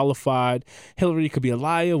more qualified. Hillary could be a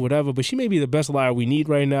liar, whatever, but she may be the best liar we need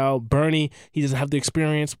right now. Bernie, he doesn't have the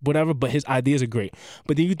experience, whatever, but his ideas are great.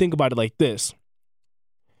 But then you think about it like this.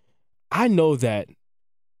 I know that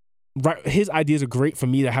his ideas are great for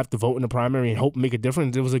me to have to vote in the primary and hope make a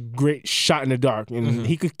difference. It was a great shot in the dark, and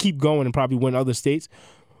he could keep going and probably win other states.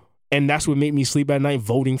 And that's what made me sleep at night,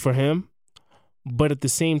 voting for him. But at the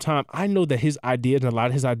same time, I know that his ideas and a lot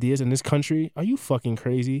of his ideas in this country, are you fucking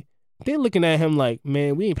crazy? They're looking at him like,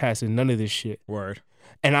 man, we ain't passing none of this shit. Word.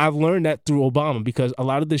 And I've learned that through Obama, because a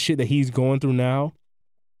lot of the shit that he's going through now,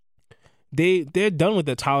 they're done with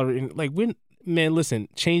the tolerance. Like, man, listen,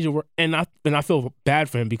 change your work. And I feel bad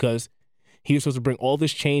for him, because he was supposed to bring all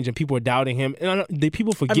this change, and people are doubting him. And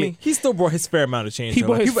people forget. I mean, he still brought his fair amount of change. He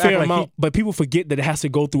brought his fair amount, but people forget that it has to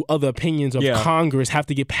go through other opinions of Congress, have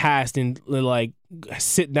to get passed and like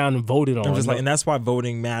sit down and voted on. I'm just like, and that's why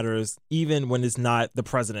voting matters, even when it's not the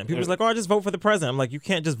president. People's like, oh, I just vote for the president. I'm like, you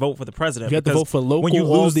can't just vote for the president. You have to vote for local. When you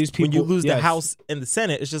lose all these people, when you lose the House and the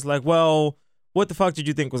Senate, it's just like, well, what the fuck did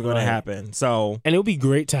you think was going to happen? So, and it would be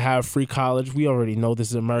great to have free college. We already know this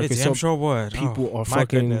is America. I'm sure would. People are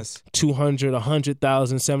fucking 200,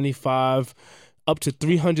 100,000, 75, up to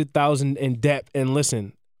 300,000 in debt. And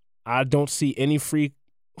listen, I don't see any free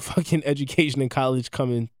fucking education in college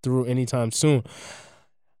coming through anytime soon.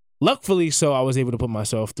 Luckily, so I was able to put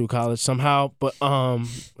myself through college somehow, but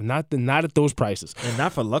not at those prices, and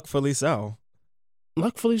not for luckfully so.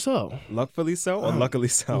 Luckily so. Luckily so, or luckily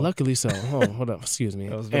so? Luckily so. Oh, hold up. Excuse me.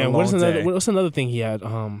 And what's another thing he had?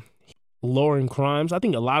 Lowering crimes. I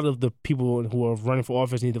think a lot of the people who are running for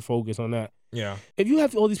office need to focus on that. Yeah. If you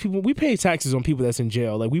have all these people, we pay taxes on people that's in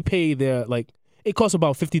jail. Like, we pay their, like, it costs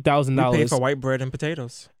about $50,000. We pay for white bread and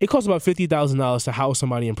potatoes. It costs about $50,000 to house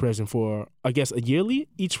somebody in prison for, I guess, a yearly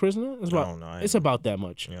each prisoner. It's about, it's about that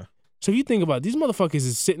much. Yeah. So if you think about it, these motherfuckers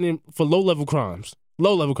is sitting in for low-level crimes.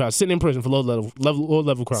 Low-level crimes, sitting in prison for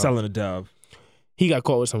low-level crimes. Selling a dub. He got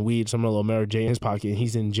caught with some weed, some little Mary J in his pocket, and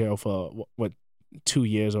he's in jail for, 2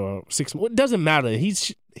 years or 6 months? It doesn't matter. He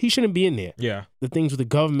shouldn't be in there. Yeah. The things with the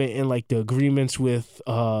government and, like, the agreements with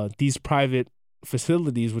these private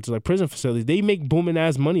facilities, which is like prison facilities, they make booming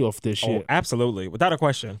ass money off this shit. Oh, absolutely, without a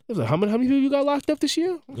question. It was like, how many people you got locked up this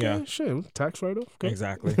year? Okay, Yeah. shit, tax write-off. Okay.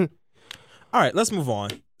 Exactly. All right, let's move on.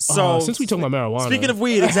 So Since we talking about marijuana, speaking of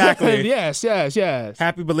weed, exactly. yes.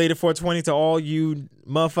 Happy belated 420 to all you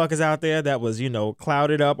motherfuckers out there that was,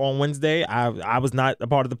 clouded up on Wednesday. I was not a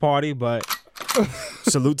part of the party, but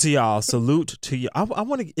salute to y'all. Salute to you. I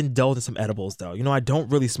want to indulge in some edibles, though. I don't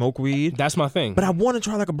really smoke weed. That's my thing. But I want to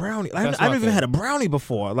try like a brownie. I haven't even had a brownie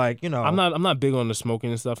before. Like, I'm not big on the smoking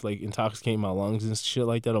and stuff, like intoxicating my lungs and shit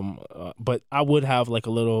like that. But I would have like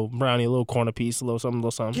a little brownie, a little corner piece, a little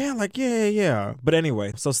something. Yeah. But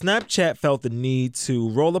anyway, so Snapchat felt the need to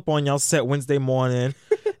roll up on y'all set Wednesday morning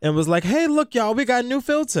and was like, hey, look, y'all, we got a new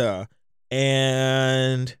filter.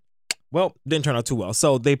 And, well, didn't turn out too well.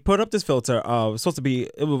 So they put up this filter of, supposed to be,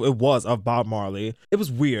 it was of Bob Marley. It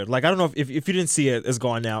was weird. Like, I don't know if you didn't see it, it's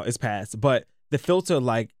gone now, it's past. But the filter,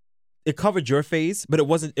 like, it covered your face, but it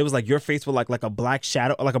was like your face with like a black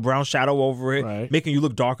shadow, like a brown shadow over it, right, making you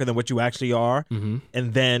look darker than what you actually are. Mm-hmm.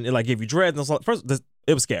 And then it like gave you dreads. And so, first,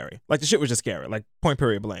 it was scary. Like the shit was just scary. Like point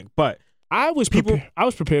period blank. But I was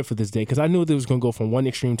prepared for this day because I knew that it was going to go from one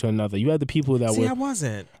extreme to another. You had the people that I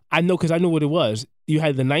wasn't. I know because I knew what it was. You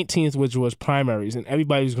had the 19th, which was primaries, and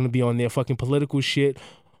everybody was going to be on their fucking political shit.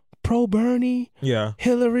 Pro Bernie, yeah,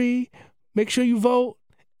 Hillary, make sure you vote.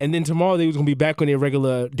 And then tomorrow they was going to be back on their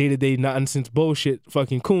regular day-to-day nonsense bullshit,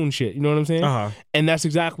 fucking coon shit. You know what I'm saying? Uh-huh. And that's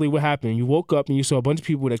exactly what happened. You woke up and you saw a bunch of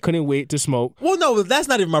people that couldn't wait to smoke. Well, no, that's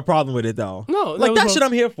not even my problem with it, though. No. Like, that shit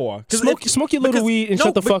I'm here for. Smoke your little weed and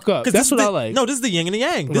shut the fuck up. That's what I like. No, this is the yin and the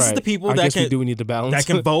yang. This is the people I that guess can... we need the balance.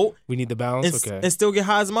 That can vote. We need the balance, and still get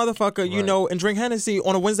high as a motherfucker, and drink Hennessy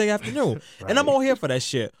on a Wednesday afternoon. Right. And I'm all here for that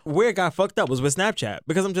shit. Where it got fucked up was with Snapchat.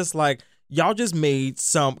 Because I'm just like, y'all just made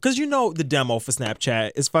some... Because the demo for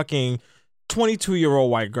Snapchat is fucking...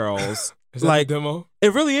 22-year-old white girls. Is that like the demo?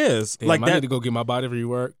 It really is. Damn, like I need to go get my body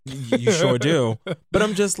reworked. You sure do. But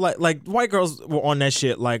I'm just like white girls were on that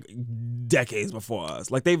shit like decades before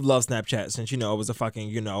us. Like they've loved Snapchat since it was a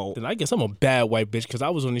fucking Then I guess I'm a bad white bitch because I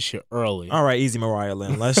was on this shit early. All right, easy, Mariah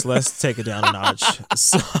Lynn. Let's take it down a notch.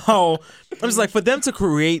 So I'm just like, for them to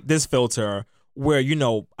create this filter where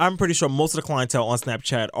I'm pretty sure most of the clientele on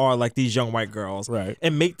Snapchat are like these young white girls, right?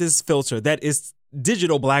 And make this filter that is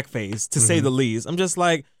digital blackface, to say the least. I'm just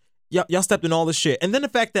like, y'all stepped in all this shit. And then the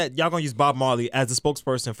fact that y'all gonna use Bob Marley as the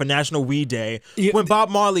spokesperson for National Weed Day when Bob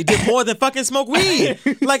Marley did more than fucking smoke weed.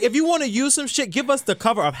 Like, if you want to use some shit, give us the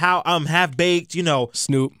cover of how half baked,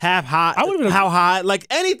 Snoop, half hot, how hot, like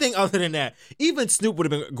anything other than that. Even Snoop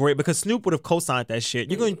would have been great because Snoop would have co-signed that shit.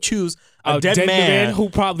 You're gonna choose a dead man who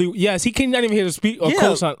probably he cannot even hear to speak or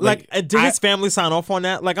co-sign. Did his family sign off on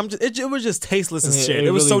that? Like it was just tasteless as shit.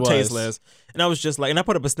 It was really so tasteless. And I was just like, and I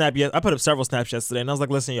put up I put up several Snapchats today, and I was like,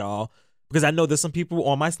 listen, y'all, because I know there's some people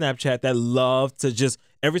on my Snapchat that love to just,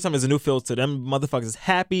 every time there's a new filter, them motherfuckers is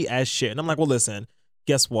happy as shit. And I'm like, well, listen,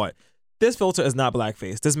 guess what? This filter is not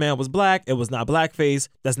blackface. This man was black. It was not blackface.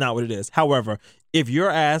 That's not what it is. However, if your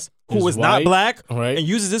ass, who is not black, and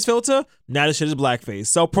uses this filter, now this shit is blackface.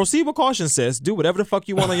 So proceed with caution, sis. Do whatever the fuck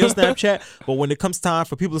you want on your Snapchat. But when it comes time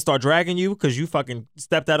for people to start dragging you because you fucking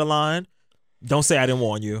stepped out of line, don't say I didn't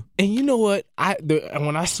warn you. And you know what?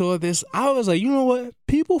 When I saw this, I was like, you know what?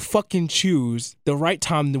 People fucking choose the right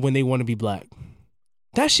time when they want to be black.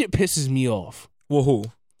 That shit pisses me off. Well, who?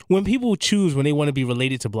 When people choose when they want to be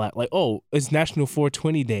related to black. Like, oh, it's National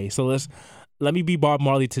 420 Day, so let me be Bob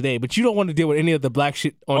Marley today. But you don't want to deal with any of the black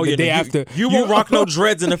shit on the day after. You won't rock no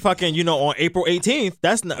dreads in the fucking, on April 18th.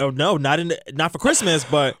 That's not for Christmas,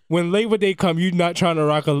 but when Labor Day come, you're not trying to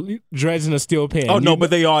rock dreads in a steel pan. Oh, no,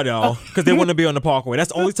 but they are, though, because they want to be on the Parkway.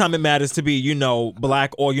 That's the only time it matters to be,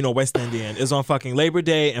 black or, West Indian, is on fucking Labor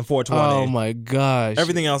Day and 420. Oh, my gosh.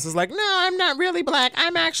 Everything else is like, no, I'm not really black.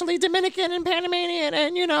 I'm actually Dominican and Panamanian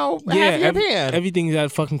and, half European. Everything's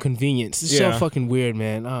at fucking convenience. It's so fucking weird,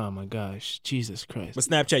 man. Oh, my gosh. Jesus Christ. But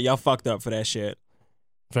Snapchat, y'all fucked up for that shit.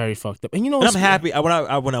 Very fucked up. And I'm happy.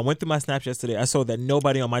 When I went through my Snapchats today, I saw that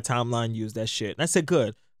nobody on my timeline used that shit. And I said,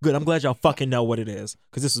 good. I'm glad y'all fucking know what it is.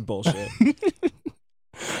 Because this is bullshit.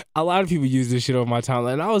 A lot of people use this shit on my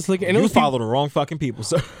timeline. And I was looking. And you follow the wrong fucking people,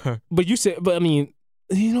 sir. But I mean,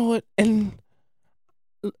 you know what? And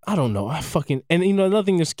I don't know. And another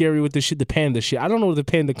thing that's scary with this shit, the panda shit. I don't know where the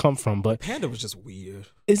panda come from, but panda was just weird.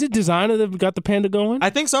 Is it designer that got the panda going?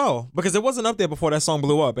 I think so, because it wasn't up there before that song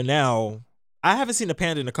blew up, and now I haven't seen the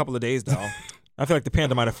panda in a couple of days though. I feel like the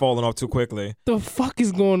panda might have fallen off too quickly. The fuck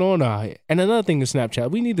is going on out here? And another thing is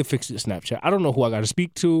Snapchat. We need to fix this Snapchat. I don't know who I got to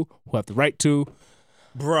speak to, who I have to write to.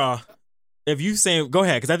 Bruh. if you saying, go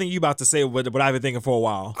ahead, because I think you about to say what I've been thinking for a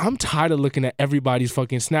while. I'm tired of looking at everybody's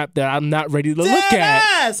fucking snap that I'm not ready to look at.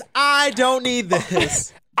 Yes, I don't need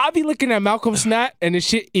this. I'll be looking at Malcolm's snap and the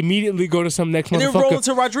shit immediately go to some next And motherfucker. then roll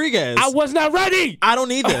into Rodriguez. I was not ready. I don't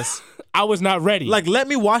need this. I was not ready. Like, let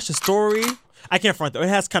me watch the story. I can't front though. It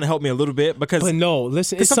has kind of helped me a little bit because but no,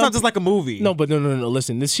 listen. sometimes it's like a movie. No, but no.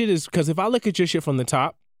 Listen, this shit is because if I look at your shit from the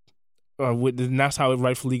top, and that's how it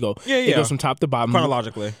rightfully go. Yeah. It goes from top to bottom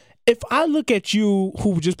Chronologically. If I look at you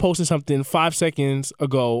who just posted something 5 seconds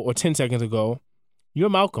ago or 10 seconds ago, you're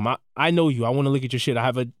Malcolm. I know you. I want to look at your shit. I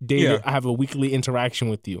have a daily, Yeah. I have a weekly interaction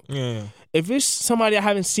with you. Yeah. If it's somebody I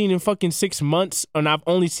haven't seen in fucking 6 months and I've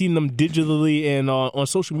only seen them digitally and on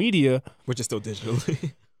social media, Which is still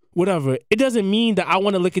digitally. whatever, it doesn't mean that I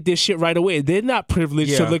want to look at this shit right away. They're not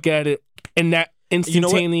privileged to Yeah. look at it in that know what?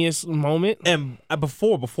 instantaneous moment. And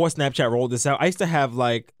before Snapchat rolled this out, I used to have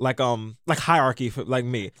like hierarchy for like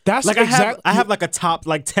me. That's like exact- I have like a top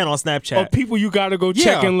like 10 on Snapchat. Or people you gotta go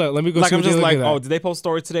check Yeah. and look. Let me go Like see I'm what they just look like, at. oh, did they post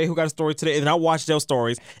story today? Who got a story today? And then I watch those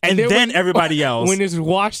stories, and then then when- everybody else. When it's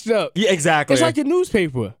washed up. Yeah, exactly. It's like the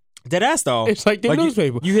newspaper. Dead ass though. It's like the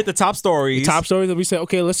newspaper. You hit the top stories. Top stories that we say,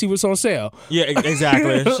 okay, let's see what's on sale. Yeah,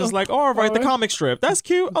 exactly. It's just like, oh, all right, the Alright. comic strip. That's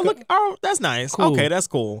cute. Oh, look. Oh, that's nice. Cool. Okay, that's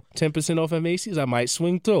cool. 10% off at Macy's, I might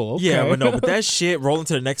swing through. Okay. Yeah, but no, but that shit roll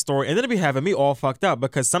into the next story, and then it be having me all fucked up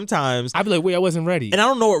because sometimes, I'd be like, wait, I wasn't ready. and I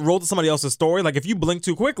don't know what rolled to somebody else's story. Like if you blink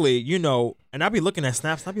too quickly, and I'd be looking at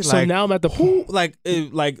snaps, and I'd be So like, now I'm at the who, like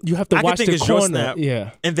you have to I watch could think the it's your corner. snap.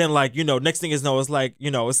 Yeah. And then like next thing is it's like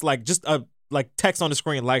it's like just a like text on the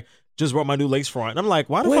screen like just wrote my new lace front. And I'm like,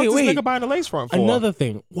 why the fuck Wait. this nigga buying a lace front for? Another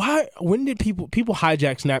thing, when did people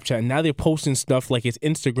hijack Snapchat and now they're posting stuff like it's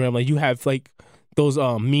Instagram, like you have like those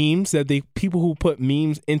memes that people who put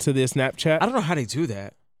memes into their Snapchat. I don't know how they do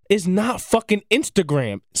that. It's not fucking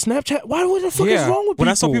Instagram. Snapchat, what the fuck is wrong with people? When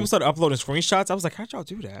I saw people start uploading screenshots, I was like, how'd y'all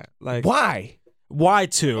do that? Like Why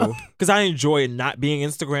too? Because I enjoy it not being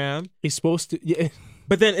Instagram. it's supposed to yeah.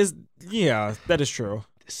 But then that is true.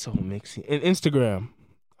 It's so mixy. And Instagram.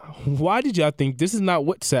 Why did y'all think this is not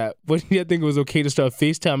WhatsApp? Why did y'all think it was okay to start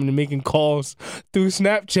FaceTiming and making calls through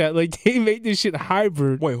Snapchat? Like they made this shit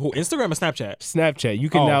hybrid. Wait, who? Instagram or Snapchat? Snapchat, you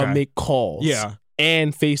can Oh, now okay. make calls. Yeah.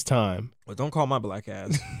 And FaceTime. Well, don't call my black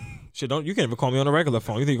ass. Shit, you can't even call me on a regular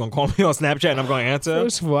phone. You think you're gonna call me on Snapchat and I'm gonna answer?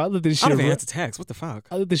 First of all, I let this I shit don't even ring. answer text. What the fuck?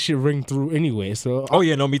 I let this shit ring through anyway. So Oh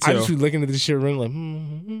yeah, no, me I too. just be looking at this shit ring like.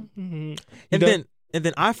 And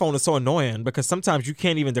then iPhone is so annoying because sometimes you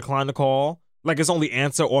can't even decline the call. Like it's only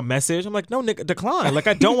answer or message. I'm like, no, nigga, decline. Like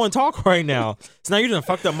I don't want to talk right now. So now you done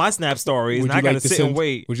fucked up my Snap stories, and I gotta sit and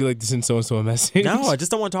wait. Would you like to send so and so a message? No, I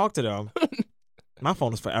just don't want to talk to them. My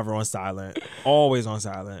phone is forever on silent, always on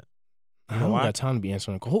silent. I don't why? got time to be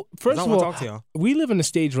answering a call. 'Cause First I of don't want all, to talk to y'all. we live in a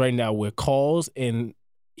stage right now where calls and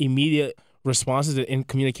immediate responses and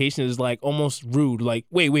communication is like almost rude. Like,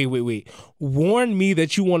 wait. Warn me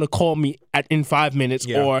that you want to call me in 5 minutes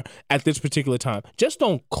Yeah. or at this particular time. Just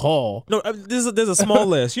don't call. No, there's a small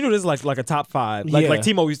list. There's like a top 5. Like Yeah.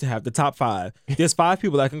 T-Mo used to have the top 5. There's 5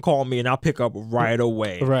 people that can call me and I'll pick up right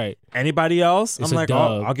away. Right. Anybody else? It's I'm a like,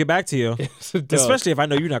 dub. oh, I'll get back to you. It's a dub. Especially if I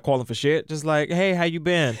know you're not calling for shit. Just like, hey, how you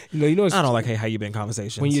been? You know, it's, I don't like, hey, how you been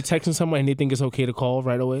conversations. when you're texting someone and they think it's okay to call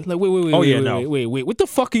right away. Like, wait. What the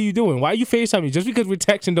fuck are you doing? Why are you FaceTiming me? Just because we're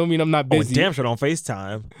texting don't mean I'm not Oh, busy. damn sure don't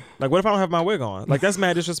FaceTime. Like, what if I don't have my wig on? Like, that's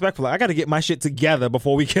mad disrespectful. Like, I got to get my shit together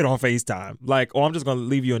before we get on FaceTime. Like, I'm just going to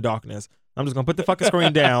leave you in darkness. I'm just going to put the fucking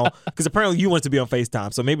screen down because apparently you want to be on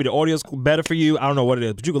FaceTime. So maybe the audio's better for you. I don't know what it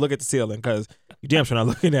is, but you can look at the ceiling because you damn sure not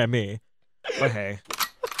looking at me. But hey,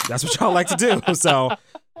 that's what y'all like to do. So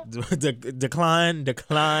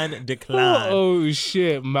decline. Oh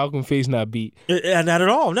shit, Malcolm face not beat. Not at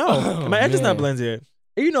all. No, Oh, my edge is not man. blended.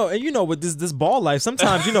 And you know, with this ball life,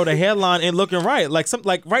 sometimes the hairline ain't looking right. Like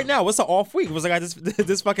right now, what's an off week? Was like I got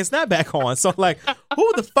this fucking snapback on. So like,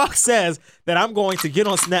 who the fuck says that I'm going to get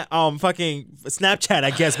on fucking Snapchat?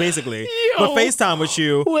 I guess basically, but FaceTime with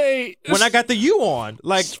you. Wait, When I got the U on,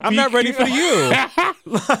 like I'm not ready for the U.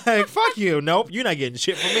 Like fuck you. Nope, you're not getting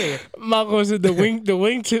shit from me. Malcolm said the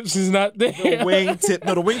wingtips is not there. The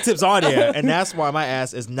wingtips are there, and that's why my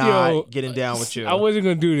ass is not getting down with you. I wasn't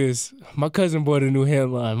gonna do this. My cousin bought a new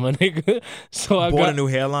hairline, my nigga. So I Bought got a new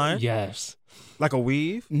hairline, Yes. like a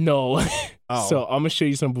weave. No. Oh. So I'm gonna show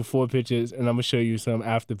you some before pictures and I'm gonna show you some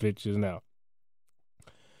after pictures now.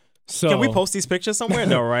 So Can we post these pictures somewhere?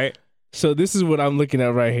 No, right? So this is what I'm looking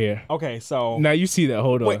at right here. Okay, so Now you see that.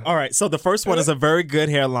 Hold on. wait. All right, so the first one is a very good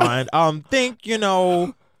hairline. Think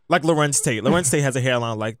like Lorenz Tate. Lorenz Tate has a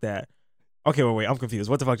hairline like that. Okay, wait. I'm confused.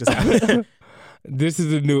 What the fuck just happened? This is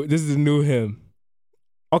the new him.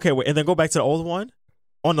 Okay, wait, and then go back to the old one.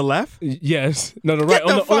 On the left? Yes. No, the right.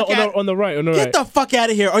 Get the fuck On the right. Get the fuck out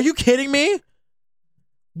of here. Are you kidding me?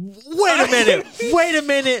 Wait a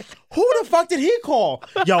minute. Who the fuck did he call?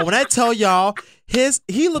 Yo, when I tell y'all,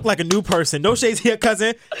 he looked like a new person. No shades here,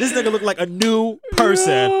 cousin. This nigga looked like a new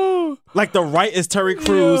person. Yo. Like the right is Terry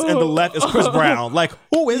Crews and the left is Chris Brown. Like,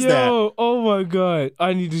 who is that? Oh my God.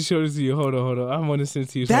 I need to show this to you. Hold on. I want to send it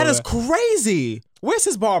to you. That is crazy. Where's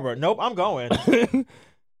his barber? Nope, I'm going.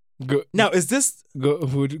 Go, Now, is this... go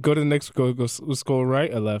to the next, go scroll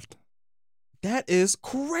right or left? That is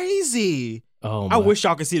crazy. Oh I wish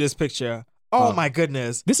y'all could see this picture. Oh my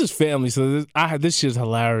goodness. This is family, so this shit's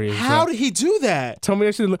hilarious. How did he do that? Tell me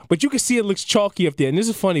that shit. But you can see it looks chalky up there, and this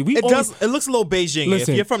is funny. It does. It looks a little Beijing.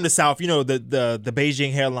 Listen. If you're from the South, you know the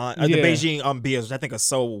Beijing hairline, the Yeah. Beijing beards, which I think are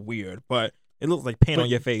so weird, but it looks like paint on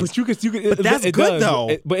your face. But you can. But that's it good does.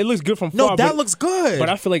 though. But it looks good from No, far. that but, looks good. But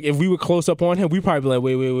I feel like if we were close up on him, we'd probably be like,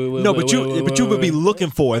 wait. No, but you would be wait.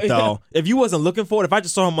 looking for it though. If you wasn't looking for it, if I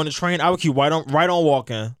just saw him on the train, I would keep right on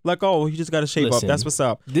walking. Like, oh, he just got to shape Listen, up. That's what's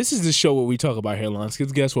up. This is the show where we talk about hairlines.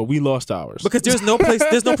 Because guess what? We lost ours. Because there's no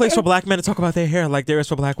place for black men to talk about their hair like there is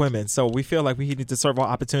for black women. So we feel like we need to serve all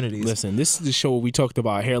opportunities. Listen, this is the show where we talked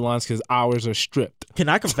about hairlines because ours are stripped. Can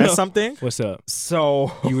I confess something? What's up?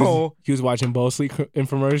 So He was watching Bow Sleep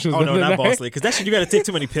infomercials. Oh the no, other not night. Boss League, because that shit you got to take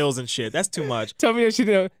too many pills and shit. That's too much. Tell me that she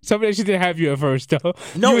didn't have you at first, though.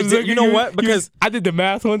 No, was it did. You know what? was- Because I did the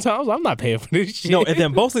math one time. I was like, I'm not paying for this shit. no, and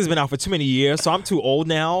then Boss League's been out for too many years, so I'm too old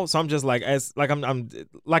now. So I'm just like, I'm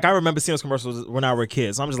like, I remember seeing those commercials when I were a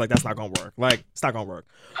kid. So I'm just like, that's not gonna work. Like, it's not gonna work.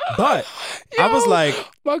 But I was like,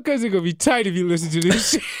 my cousin gonna be tight if you listen to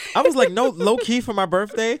this shit. I was like, no, low key for my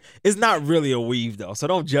birthday. It's not really a weave though, so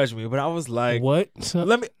don't judge me. But I was like, What?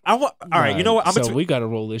 Let me. All right, you know what? We gotta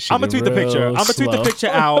roll this shit. I'm gonna tweet the picture. I'm gonna tweet the slow. picture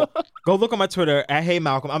out. Go look on my Twitter at Hey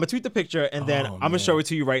Malcolm. I'm gonna tweet the picture and then Oh, I'm gonna show it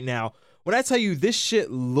to you right now. When I tell you this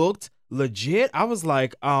shit looked legit, I was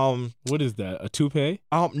like, What is that? A toupee?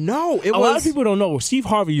 no, it A was. lot of people don't know. Steve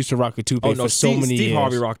Harvey used to rock a toupee Oh no, for so many Steve years.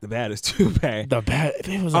 Harvey rocked the baddest toupee. The bad.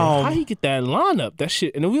 It was like, how he get that lineup? That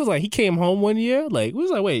shit. And then we was like, he came home one year. Like we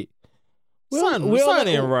was like, wait, Something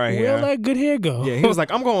ain't right where all here. that good hair go? Yeah, he was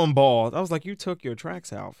like, I'm going bald. I was like, you took your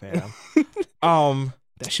tracks out, fam.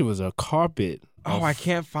 That shit was a carpet. Oh, I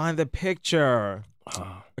can't find the picture.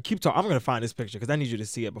 Ah. I keep talking. I'm gonna find this picture because I need you to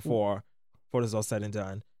see it before this is all said and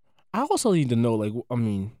done. I also need to know, like, I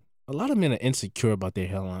mean, a lot of men are insecure about their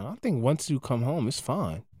hairline. I think once you come home, it's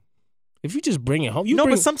fine. If you just bring it home,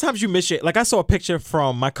 But sometimes you miss it. Like I saw a picture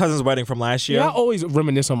from my cousin's wedding from last year. Yeah, I always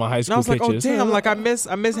reminisce on my high And school I was like, pictures. oh damn, like I miss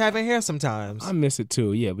having hair sometimes. I miss it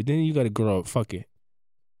too, yeah. But then you got to grow up. Fuck it.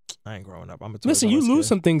 I ain't growing up. I'm a Listen, you lose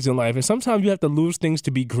some things in life, and sometimes you have to lose things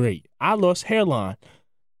to be great. I lost hairline.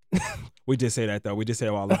 We did say that though. We did say it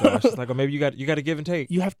a while ago. It's just like, oh, maybe you got to give and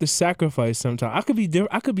take. You have to sacrifice sometimes.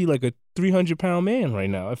 I could be like a 300-pound man right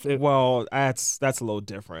now. Well, that's a little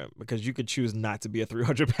different because you could choose not to be a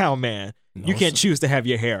 300-pound man. No, You can't choose to have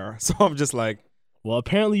your hair. So I'm just like, well,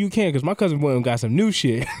 apparently you can because my cousin William got some new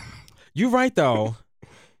shit. you right though.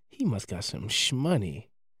 He must got some money.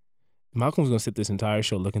 Malcolm's gonna sit this entire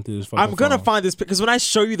show looking through this fucking I'm gonna phone. find this because when I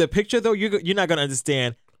show you the picture though, you're not gonna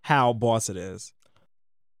understand how boss it is.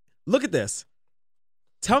 Look at this.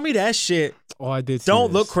 Tell me that shit Oh, I did see don't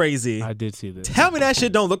this. look crazy. I did see this. Tell me that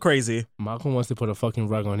shit don't look crazy. Malcolm wants to put a fucking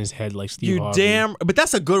rug on his head like Steve Harvey. But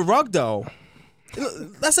that's a good rug though.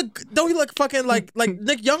 Don't he look fucking like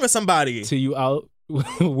Nick Young or somebody? So you out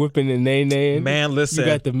whipping the nay. Man, listen. You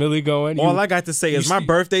got the Millie going. All I got to say is you my see-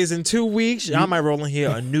 birthday's in 2 weeks. I might roll in here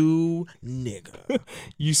a new nigga.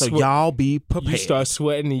 you So sweat- y'all be prepared. You start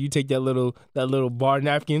sweating and you take that little bar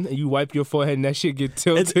napkin and you wipe your forehead and that shit get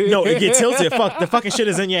tilted. It get tilted. Fuck, the fucking shit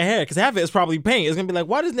is in your hair because half of it is probably paint. It's gonna be like,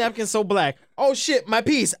 why is napkin so black? Oh shit, my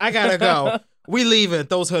piece. I gotta go. We leaving.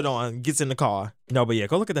 Throws hood on. Gets in the car. No, but yeah,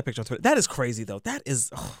 go look at that picture on Twitter. That is crazy though. That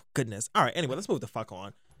is goodness. All right. Anyway, let's move the fuck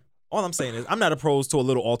on. All I'm saying is I'm not opposed to a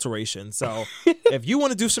little alteration. So if you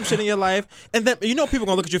want to do some shit in your life, and then people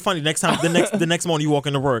gonna look at you funny next time the next morning you walk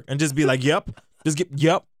into work and just be like, yep.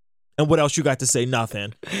 And what else you got to say?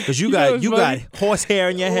 Nothing. Because you got horse hair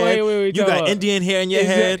in your head. Wait, you time got out. Indian hair in your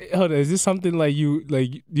head. Hold on, is this something like you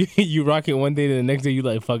rock it one day, then the next day you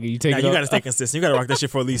like fuck it, you take Now it you off? gotta stay consistent. You gotta rock that shit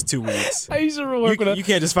for at least 2 weeks. I used to work with You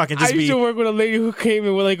can't just fucking I just used be to work with a lady who came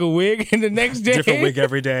in with like a wig, and the next day different wig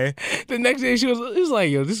every day. The next day it was like,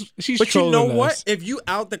 yo, she's But you know trolling what? us. If you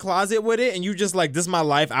out the closet with it and you just like, this is my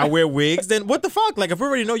life, I wear wigs, then what the fuck? Like if we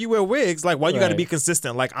already know you wear wigs, like why you gotta Right. be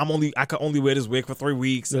consistent? Like I could only wear this wig for 3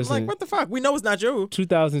 weeks. It's Listen. like what the fuck? We know it's not you.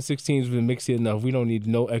 2016 has been mixed enough. We don't need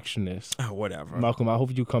no extraness. Oh, whatever. Malcolm, I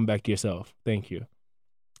hope you come back yourself. Thank you.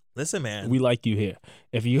 Listen, man. We like you here.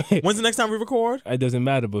 If you, When's the next time we record? it doesn't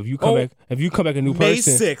matter. But if you come back a new May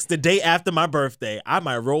person, 6th, the day after my birthday, I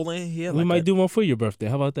might roll in here. we might do one for your birthday.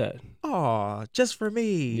 How about that? Oh, just for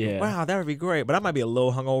me. Yeah. Wow, that would be great. But I might be a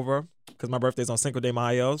little hungover because my birthday's on Cinco de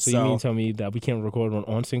Mayo. So you mean tell me that we can't record one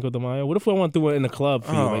on Cinco de Mayo? What if I want to do it in the club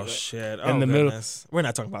for you? Oh, Like, shit. in the goodness. We're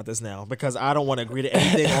not talking about this now because I don't want to agree to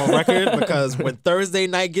anything on record because when Thursday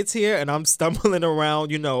night gets here and I'm stumbling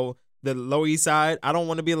around, the Lower East Side, I don't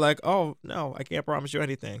want to be like, oh, no, I can't promise you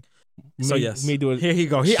anything. So yes, may do it. Here he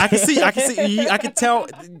go. I can see. I could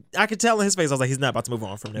tell in his face. I was like, he's not about to move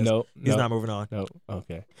on from this. No, he's not moving on. No,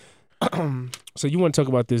 okay. So you want to talk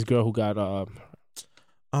about this girl who got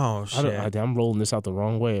Oh shit! I'm rolling this out the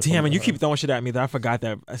wrong way. Damn, and you keep throwing shit at me that I forgot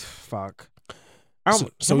that. Fuck. So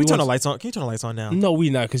Can we turn the lights on? Can you turn the lights on now? No, we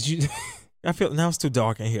not because you. I feel now it's too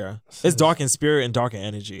dark in here. It's dark in spirit and dark in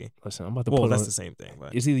energy. Listen, I'm about to. Well, put that's on, the same thing.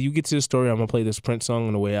 But it's either you get to the story, or I'm gonna play this Prince song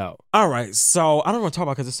on the way out. all right, so I don't want to talk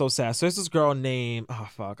about because it's so sad. So there's this girl named I'm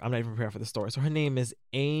not even prepared for the story. So her name is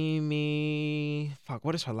Amy. Fuck,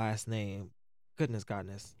 what is her last name? Goodness,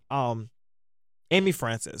 Amy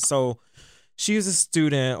Francis. So she was a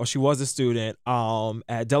student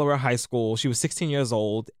at Delaware High School. She was 16 years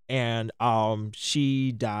old, and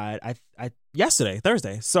she died yesterday,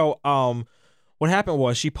 Thursday. So what happened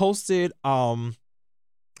was she posted a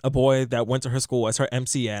boy that went to her school as her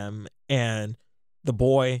MCM, and the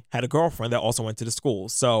boy had a girlfriend that also went to the school.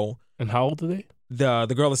 So and how old are they?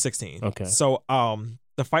 The girl is 16. Okay. So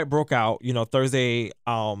the fight broke out, Thursday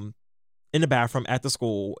in the bathroom at the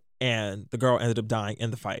school, and the girl ended up dying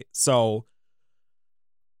in the fight. So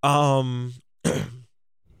so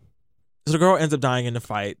the girl ends up dying in the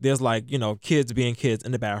fight. There's kids being kids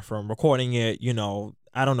in the bathroom recording it.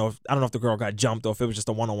 I don't know if the girl got jumped or if it was just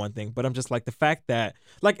a one-on-one thing. But I'm just like the fact that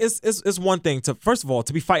it's one thing to first of all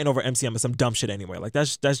to be fighting over MCM is some dumb shit anyway. Like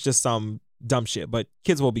that's just some dumb shit. But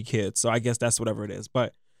kids will be kids, so I guess that's whatever it is.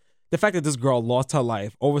 But the fact that this girl lost her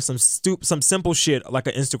life over some simple shit like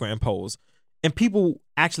an Instagram post, and people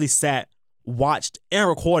actually sat, watched, and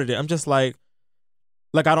recorded it. I'm just like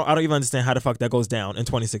I don't even understand how the fuck that goes down in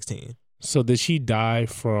 2016. So did she die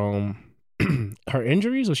from her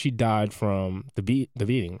injuries, or she died from the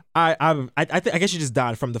beating? I guess she just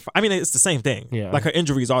died from the. I mean, it's the same thing. Yeah. Like her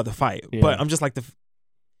injuries are the fight, Yeah. but I'm just like the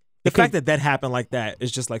fact that happened like that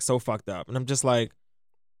is just like so fucked up, and I'm just like.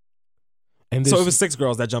 And So it was 6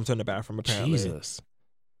 girls that jumped in the bathroom apparently. Jesus.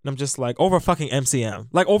 And I'm just like over fucking MCM,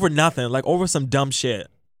 like over nothing, like over some dumb shit.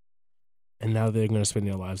 And now they're gonna spend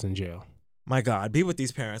their lives in jail. My God, be with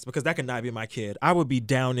these parents because that could not be my kid. I would be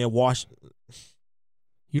down there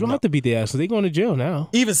You don't have to beat their ass, so they're going to jail now.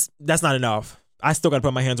 Even that's not enough. I still got to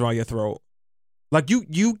put my hands around your throat. Like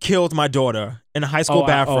you killed my daughter in a high school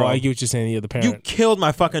bathroom. I get what you're saying. The parent. You killed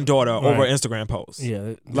my fucking daughter over Right. Instagram posts.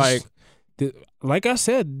 Yeah, Like I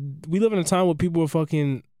said, we live in a time where people are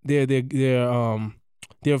fucking their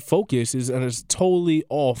focus is and it's totally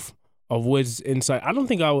off of what's inside. I don't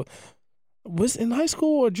think I was in high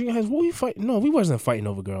school or junior high school. We fight? No, we wasn't fighting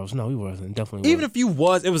over girls. No, we wasn't. Definitely. even if you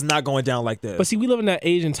was, it was not going down like this. But see, we live in that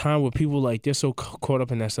age and time where people they're so caught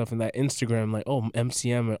up in that stuff and that Instagram,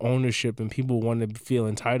 MCM and ownership, and people want to feel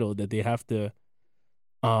entitled that they have to,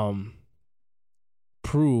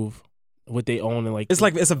 prove what they own and it's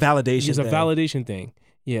like it's a validation. It's a thing. validation thing.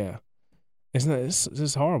 Yeah, it's not. It's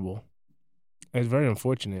just horrible. It's very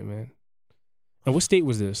unfortunate, man. And what state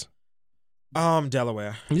was this?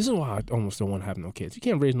 Delaware. This is why I almost don't want to have no kids. You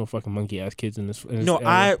can't raise no fucking monkey ass kids in this. No,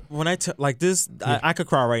 area. like this, Yeah. I could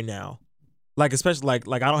cry right now. Like especially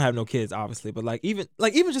like I don't have no kids, obviously, but even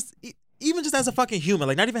just as a fucking human,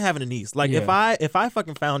 like not even having a niece. Like Yeah. if I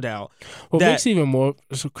fucking found out What that makes it even more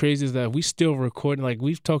so crazy is that we still recording. Like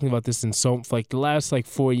we've talking about this in the last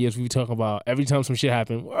 4 years. We talking about every time some shit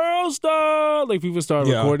happened, world star. Like people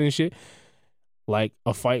started recording shit. Like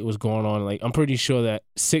a fight was going on. Like I'm pretty sure that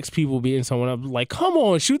 6 people beating someone up. Like come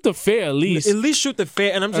on, shoot the fair at least. At least shoot the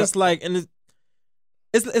fair. And I'm just like, and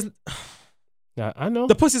it's Yeah, I know.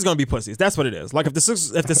 the pussy's gonna be pussies. That's what it is. Like if the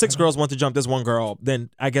six girls want to jump this one girl, then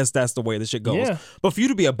I guess that's the way the shit goes. Yeah. But for you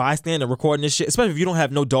to be a bystander recording this shit, especially if you don't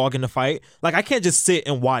have no dog in the fight, like I can't just sit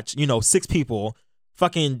and watch 6 people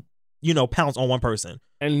fucking pounce on one person.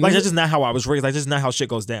 And Like that's just not how I was raised. Like that's just not how shit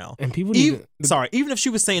goes down. And people even if she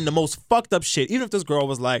was saying the most fucked up shit, even if this girl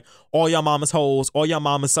was like, all y'all mamas hoes, all y'all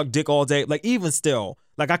mamas suck dick all day, like even still,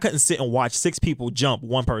 like I couldn't sit and watch 6 people jump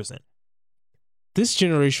one person. This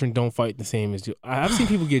generation don't fight the same as you. I've seen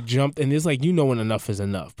people get jumped, and it's like when enough is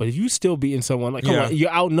enough. But if you still beating someone, like come on,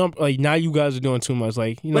 you're outnumbered. Like now you guys are doing too much.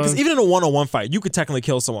 Like Because even in a 1-on-1 fight, you could technically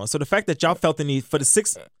kill someone. So the fact that y'all felt the need for the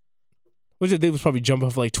 6. They was probably jumping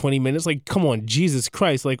for like 20 minutes. Like, come on, Jesus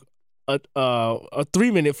Christ! Like a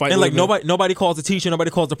 3-minute fight. And like would've nobody calls the teacher,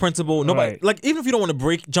 nobody calls the principal, nobody Right. like even if you don't want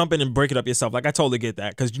to jump in and break it up yourself, like I totally get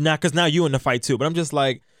that because now you in the fight too. But I'm just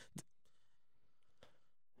like,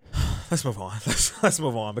 let's move on. Let's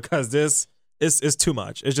move on because this is too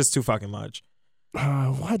much. It's just too fucking much.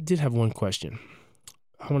 Well, I did have one question.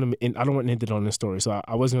 I don't want to end it on this story, so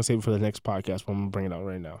I was gonna save it for the next podcast, but I'm gonna bring it out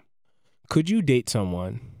right now. Could you date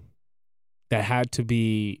someone that had to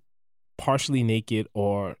be partially naked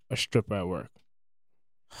or a stripper at work?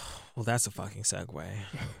 Well, that's a fucking segue.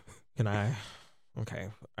 Can I? Okay.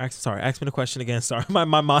 Sorry. Ask me the question again. Sorry, my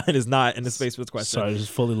mind is not in the space for this question. Sorry, this is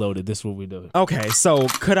fully loaded. This is what we do. Okay, so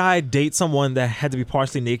could I date someone that had to be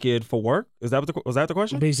partially naked for work? Was that the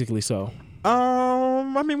question? Basically, so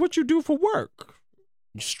I mean, what you do for work?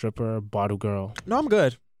 stripper, bottle girl. No, I'm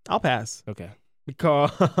good. I'll pass Okay.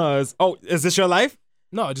 because is this your life?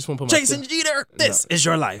 No, I just want to put my Jason Jeter, this is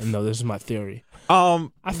your life. No, this is my theory. I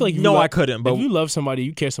I feel like if no, you I couldn't. But if you love somebody,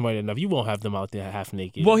 you care somebody enough, you won't have them out there half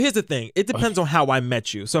naked. well, here's the thing. It depends on how I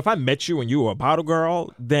met you. So if I met you and you were a bottle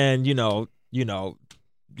girl, then that's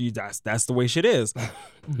the way shit is.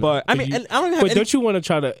 But I mean, and I don't even have But any, don't you want to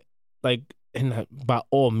try to like, and by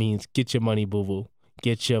all means, get your money, boo boo,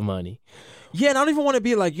 get your money. yeah, and I don't even want to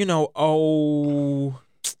be like,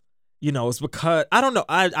 it's because I don't know.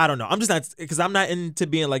 I don't know. I'm just not because I'm not into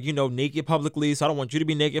being like, naked publicly. So I don't want you to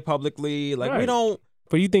be naked publicly. Like we Right. don't.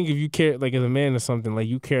 But you think if you care, like as a man or something, like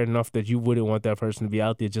you care enough that you wouldn't want that person to be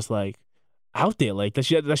out there, just like out there, like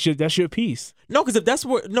that's your piece. No, because if that's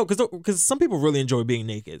what because some people really enjoy being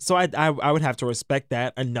naked. So I would have to respect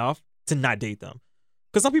that enough to not date them.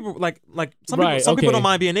 Because some people some Right, people okay. don't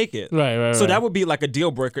mind being naked. Right. So that would be like a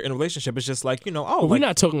deal breaker in a relationship. It's just like, But we're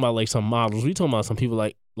not talking about like some models. We're talking about some people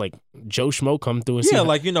like Joe Schmo come through and see, yeah, her,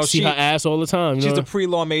 like see her ass all the time. You she's know? a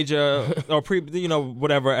pre-law major or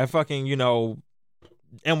whatever at fucking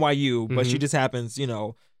NYU, but she just happens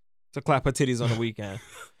to clap her titties on the weekend.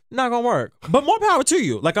 Not gonna work. But more power to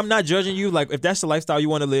you. Like I'm not judging you. Like if that's the lifestyle you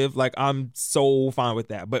want to live, like I'm so fine with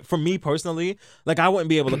that. But for me personally, like I wouldn't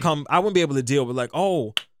be able to deal with like,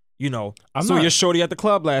 your shorty at the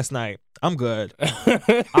club last night. I'm good.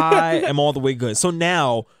 I am all the way good. So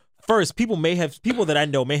now, first, people that I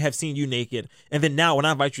know may have seen you naked, and then now when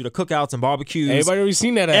I invite you to cookouts and barbecues, Everybody already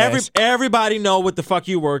seen that ass. everybody know what the fuck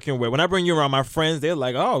you working with. When I bring you around my friends, they're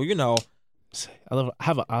like, which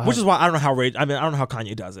is why I don't know how I don't know how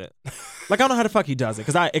Kanye does it. Like I don't know how the fuck he does it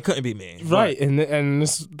because it couldn't be me. Right, and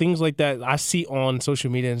this, things like that I see on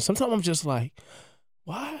social media, and sometimes I'm just like,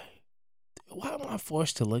 why am I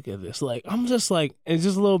forced to look at this? Like I'm just like, it's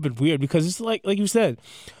just a little bit weird because it's like you said,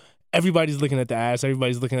 everybody's looking at the ass,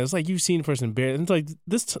 everybody's looking at it. It's like you've seen the person bare. It's like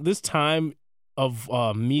this time of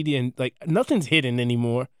media and like nothing's hidden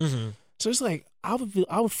anymore. Mm-hmm. So it's like I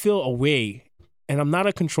would feel a way, and I'm not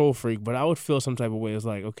a control freak, but I would feel some type of way. It's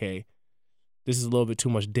like, okay, this is a little bit too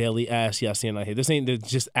much daily ass y'all seeing out here. This ain't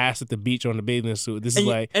just ass at the beach or in the bathing suit. This is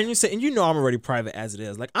like, and you say, and I'm already private as it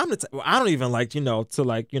is. Like I'm I don't even like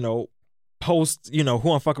to post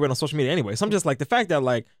who I'm fucking with on social media anyway. So I'm just like the fact that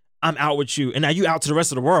like I'm out with you and now you out to the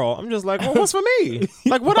rest of the world. I'm just like, well, what's for me?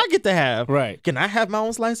 Like what I get to have? Right. Can I have my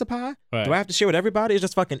own slice of pie? Right. Do I have to share with everybody? It's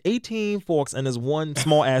just fucking 18 forks and there's one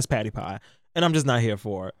small ass patty pie, and I'm just not here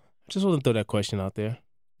for it. Just want to throw that question out there.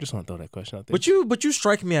 But you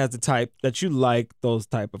strike me as the type that you like those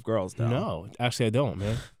type of girls, though. No, actually, I don't,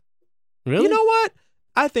 man. Really? You know what?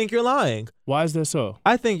 I think you're lying. Why is that so?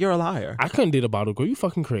 I think you're a liar. I couldn't date a bottle girl. You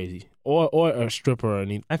fucking crazy. Or a stripper or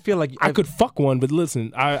anything. I feel like I could fuck one, but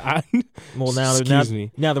listen, I well now excuse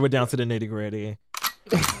me. Now that we're down to the nitty gritty.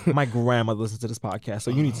 My grandma listens to this podcast,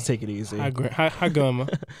 so you need to take it easy. Hi, grandma.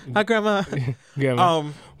 Hi, grandma. Grandma.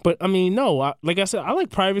 But I mean, no. Like I said, I like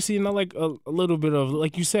privacy, and I like a little bit of,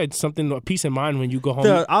 like you said, something, a peace of mind when you go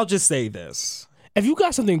home. I'll just say this: if you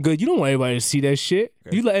got something good, you don't want everybody to see that shit.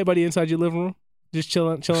 Okay. You let everybody inside your living room, just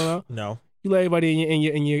chilling out. No. You let everybody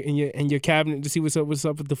in your cabinet to see what's up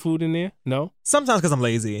with the food in there. No. Sometimes because I'm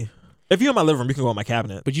lazy. If you're in my living room, you can go in my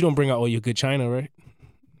cabinet. But you don't bring out all your good china, right?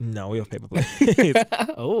 No, we have paper plates.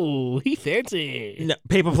 Oh, he fancy. No,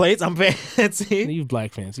 paper plates? I'm fancy. You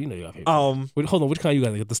black fancy. You know you got paper plates. Wait, hold on. Which kind you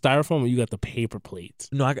got? Like the styrofoam or you got the paper plates?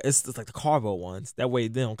 No, it's like the cardboard ones. That way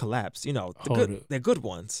they don't collapse. They're good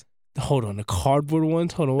ones. Hold on, the cardboard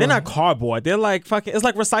ones? Hold on. They're not cardboard. They're like fucking, it's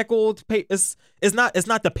like recycled paper. It's not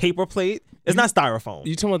the paper plate. It's not styrofoam.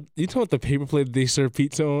 You talking about the paper plate that they serve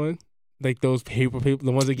pizza on? Like those paper,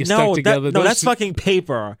 the ones that get stuck together. No, that's fucking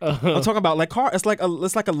paper. I'm talking about like it's like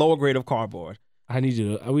a lower grade of cardboard. I need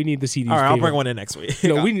you. We need to see these. All right, I'll paper- bring one in next week.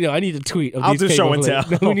 No, I need a tweet. Of I'll these do show paper and plates.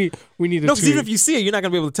 tell. No, we need a No, tweet. because even if you see it, you're not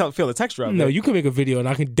gonna be able to feel the texture of it. No, you can make a video, and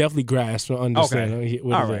I can definitely grasp and understand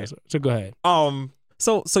what All it right. is. So go ahead.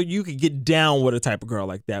 So you could get down with a type of girl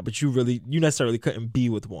like that, but you necessarily couldn't be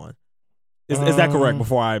with one. Is that correct?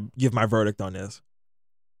 Before I give my verdict on this,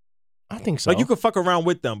 I think so. like you could fuck around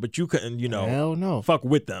with them, but you couldn't, Hell no. fuck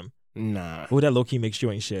with them. Nah. Oh, that low key makes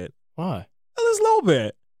you ain't shit. Why? A little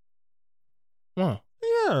bit. Huh.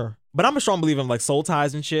 Yeah. But I'm a strong believer in like soul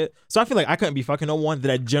ties and shit. So I feel like I couldn't be fucking no one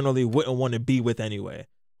that I generally wouldn't want to be with anyway.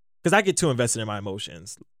 Because I get too invested in my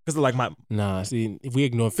emotions. Because like my Nah. See, if we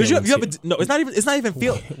ignore because feelings, you ever no, it's not even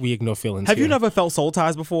feel. we ignore feelings. Have you here. never felt soul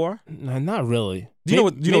ties before? Nah, not really. Do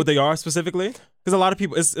you know what they are specifically? Because a lot of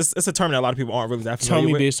people, it's a term that a lot of people aren't really that familiar Tell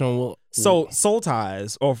me with. based on what. So soul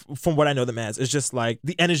ties, or from what I know them as, is just like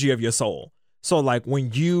the energy of your soul. So like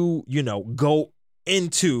when you go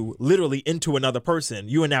literally into another person,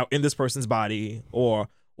 you are now in this person's body or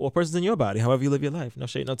a person's in your body, however you live your life. No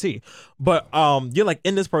shade, no tea. But you're like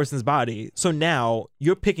in this person's body. So now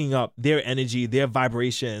you're picking up their energy, their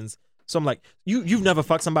vibrations. So I'm like, you've never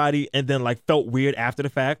fucked somebody and then like felt weird after the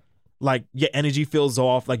fact. Like your energy feels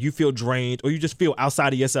off, like you feel drained, or you just feel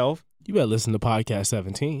outside of yourself. You better listen to podcast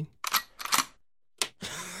 17.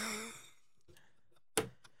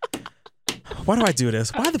 Why do I do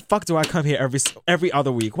this? Why the fuck do I come here every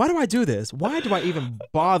other week? Why do I do this? Why do I even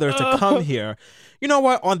bother to come here? You know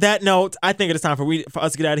what? On that note, I think it is time for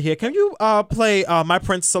us to get out of here. Can you play my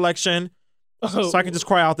Prince selection so I can just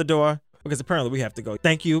cry out the door? Because apparently we have to go.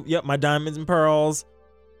 Thank you. Yep, my diamonds and pearls.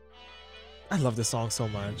 I love this song so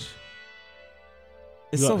much.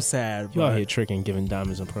 It's so sad. You out here tricking, giving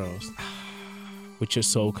diamonds and pearls with your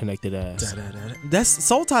soul connected ass. That's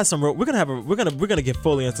Soul Ties. We're gonna get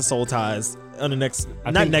fully into Soul Ties on the next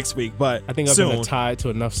next week, but I think I've soon. been tied to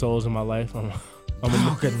enough souls in my life.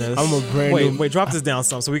 Oh goodness! I'm a brand new. Wait, drop this down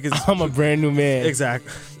some so we can. I'm a brand new man. Exact.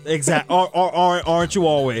 Aren't you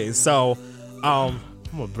always? So, I'm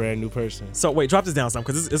a brand new person. So wait, drop this down some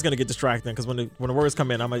because it's gonna get distracting. Because when the words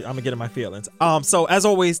come in, I'm gonna get in my feelings. So as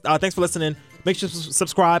always, thanks for listening. Make sure to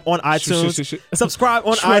subscribe on iTunes. Subscribe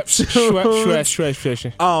on iTunes.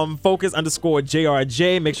 Focus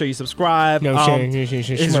 _JRJ. Make sure you subscribe.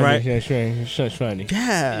 Is right.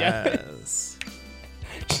 Yes.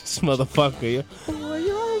 This motherfucker.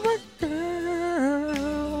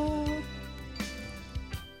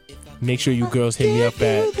 Make sure you girls hit me up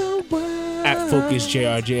at Focus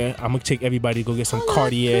JRJ. I'm gonna take everybody to go get some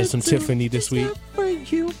Cartier, some Tiffany this week.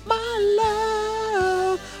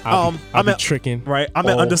 I'll be tricking. Right. I'm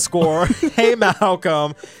at _ Hey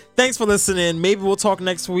Malcolm. Thanks for listening. Maybe we'll talk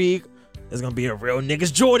next week. It's gonna be a real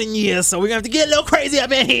niggas Jordan year, so we're gonna have to get a little crazy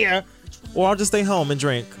up in here. Or I'll just stay home and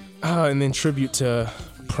drink. And then tribute to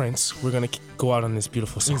Prince. We're gonna go out on this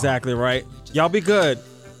beautiful song. Exactly right. Y'all be good.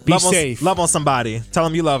 Be safe. Love on somebody. Tell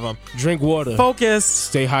them you love them. Drink water. Focus.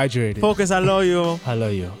 Stay hydrated. Focus. I love you. I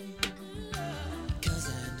love you.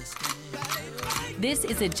 This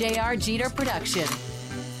is a J.R. Jeter production.